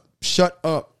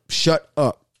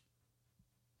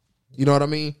 You know what I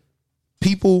mean?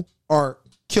 People are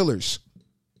killers.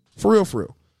 For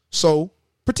real. So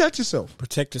protect yourself.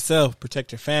 Protect yourself.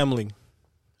 Protect your family.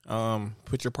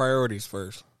 Put your priorities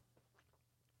first.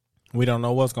 We don't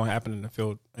know what's going to happen in the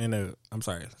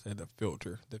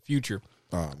future.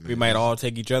 Oh, we might all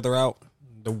take each other out.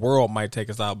 The world might take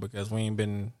us out because we ain't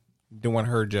been doing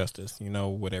her justice,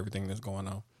 with everything that's going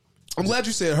on. I'm glad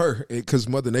you said her, because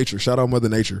Mother Nature. Shout out Mother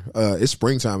Nature. It's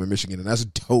springtime in Michigan, and that's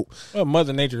dope. Well,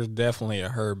 Mother Nature is definitely a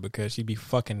her because she be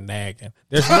fucking nagging.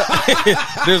 There's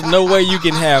no way you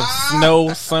can have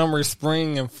snow, summer,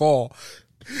 spring, and fall.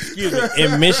 Excuse me,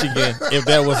 in Michigan, if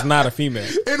that was not a female.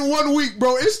 In 1 week,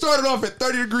 bro, it started off at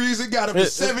 30 degrees. It got up to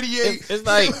 78.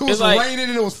 It was raining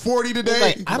and it was 40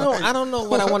 today. I don't know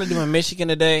what I want to do in Michigan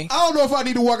today. I don't know if I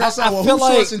need to walk outside with hoop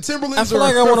shorts and Timberlands. I feel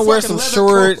like I want to wear some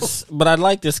shorts, but I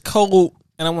like this coat.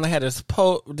 And I want to have this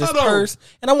purse,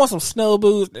 and I want some snow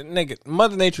boots. Nigga,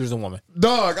 Mother Nature is a woman.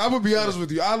 Dog, I'm gonna be honest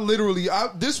with you.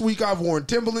 This week I've worn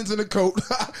Timberlands and a coat.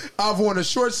 I've worn a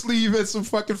short sleeve and some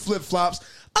fucking flip flops.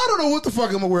 I don't know what the fuck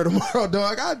I'm gonna wear tomorrow,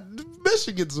 dog.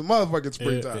 Michigan's a motherfucking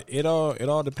springtime. It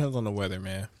all depends on the weather,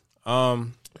 man.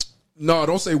 No,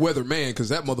 don't say weather man, because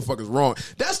that motherfucker's wrong.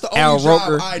 That's the only Al job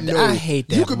Roker, I know. I hate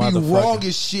that. You could be wrong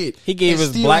as shit. He gave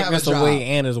his blackness away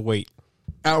and his weight.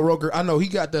 Al Roker, I know he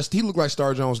got that. He looked like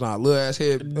Star Jones now, little ass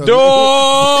head.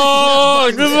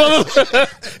 Dog, he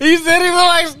said he looked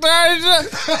like Star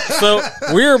Jones. So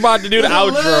we're about to do the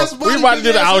outro. We're about to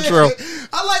do the outro.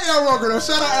 I like Al Roker though.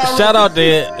 Shout out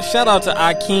to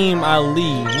Akeem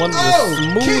Ali, one of the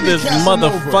smoothest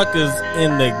motherfuckers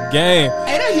in the game.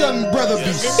 Hey, that young brother be.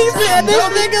 He said this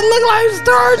nigga look like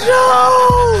Star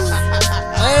Jones.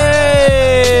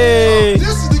 Hey, this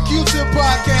is the Q-Tip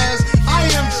Podcast. I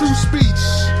am True Speech.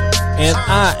 And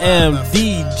I am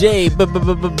DJ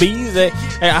Beezy.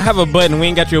 Hey, I have a button. We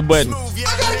ain't got your button. I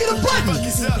gotta get a button.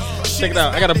 Check it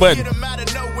out. I got a button.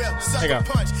 Check out.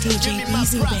 DJ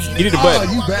Beezy, baby. You need a button.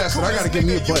 Oh, you bastard. I gotta get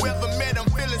me a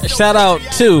button. Shout out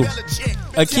to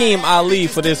Akeem Ali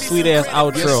for this sweet ass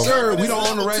outro. Yes, sir. We don't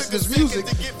own the rights to this music,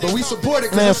 but we support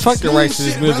it. Man, fuck the rights to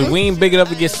this music. Brother. We ain't big enough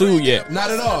to get sued yet. Not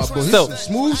at all. But So, some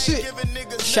smooth shit.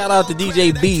 Shout out to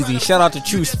DJ Beezy. Shout out to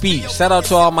True Speech. Shout out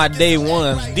to all my day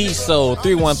ones. D-Soul,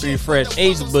 313 Fresh,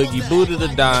 Ace Boogie, Buddha the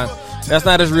Don. That's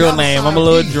not his real name. I'm a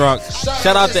little drunk.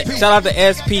 Shout out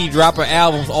to SP dropping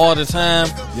albums all the time.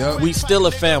 Yep. We still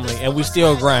a family and we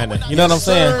still grinding. You know what I'm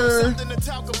saying?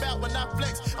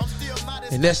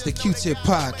 And that's the Q-Tip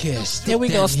Podcast. Then we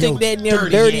gonna stick that in your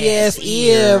dirty ass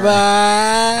ear, boy.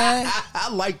 I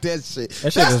like that shit.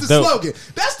 That shit That's is the dope. slogan.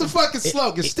 That's the fucking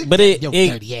slogan. Stick But that in your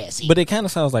dirty ass ear. But it kind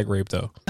of sounds like rape though.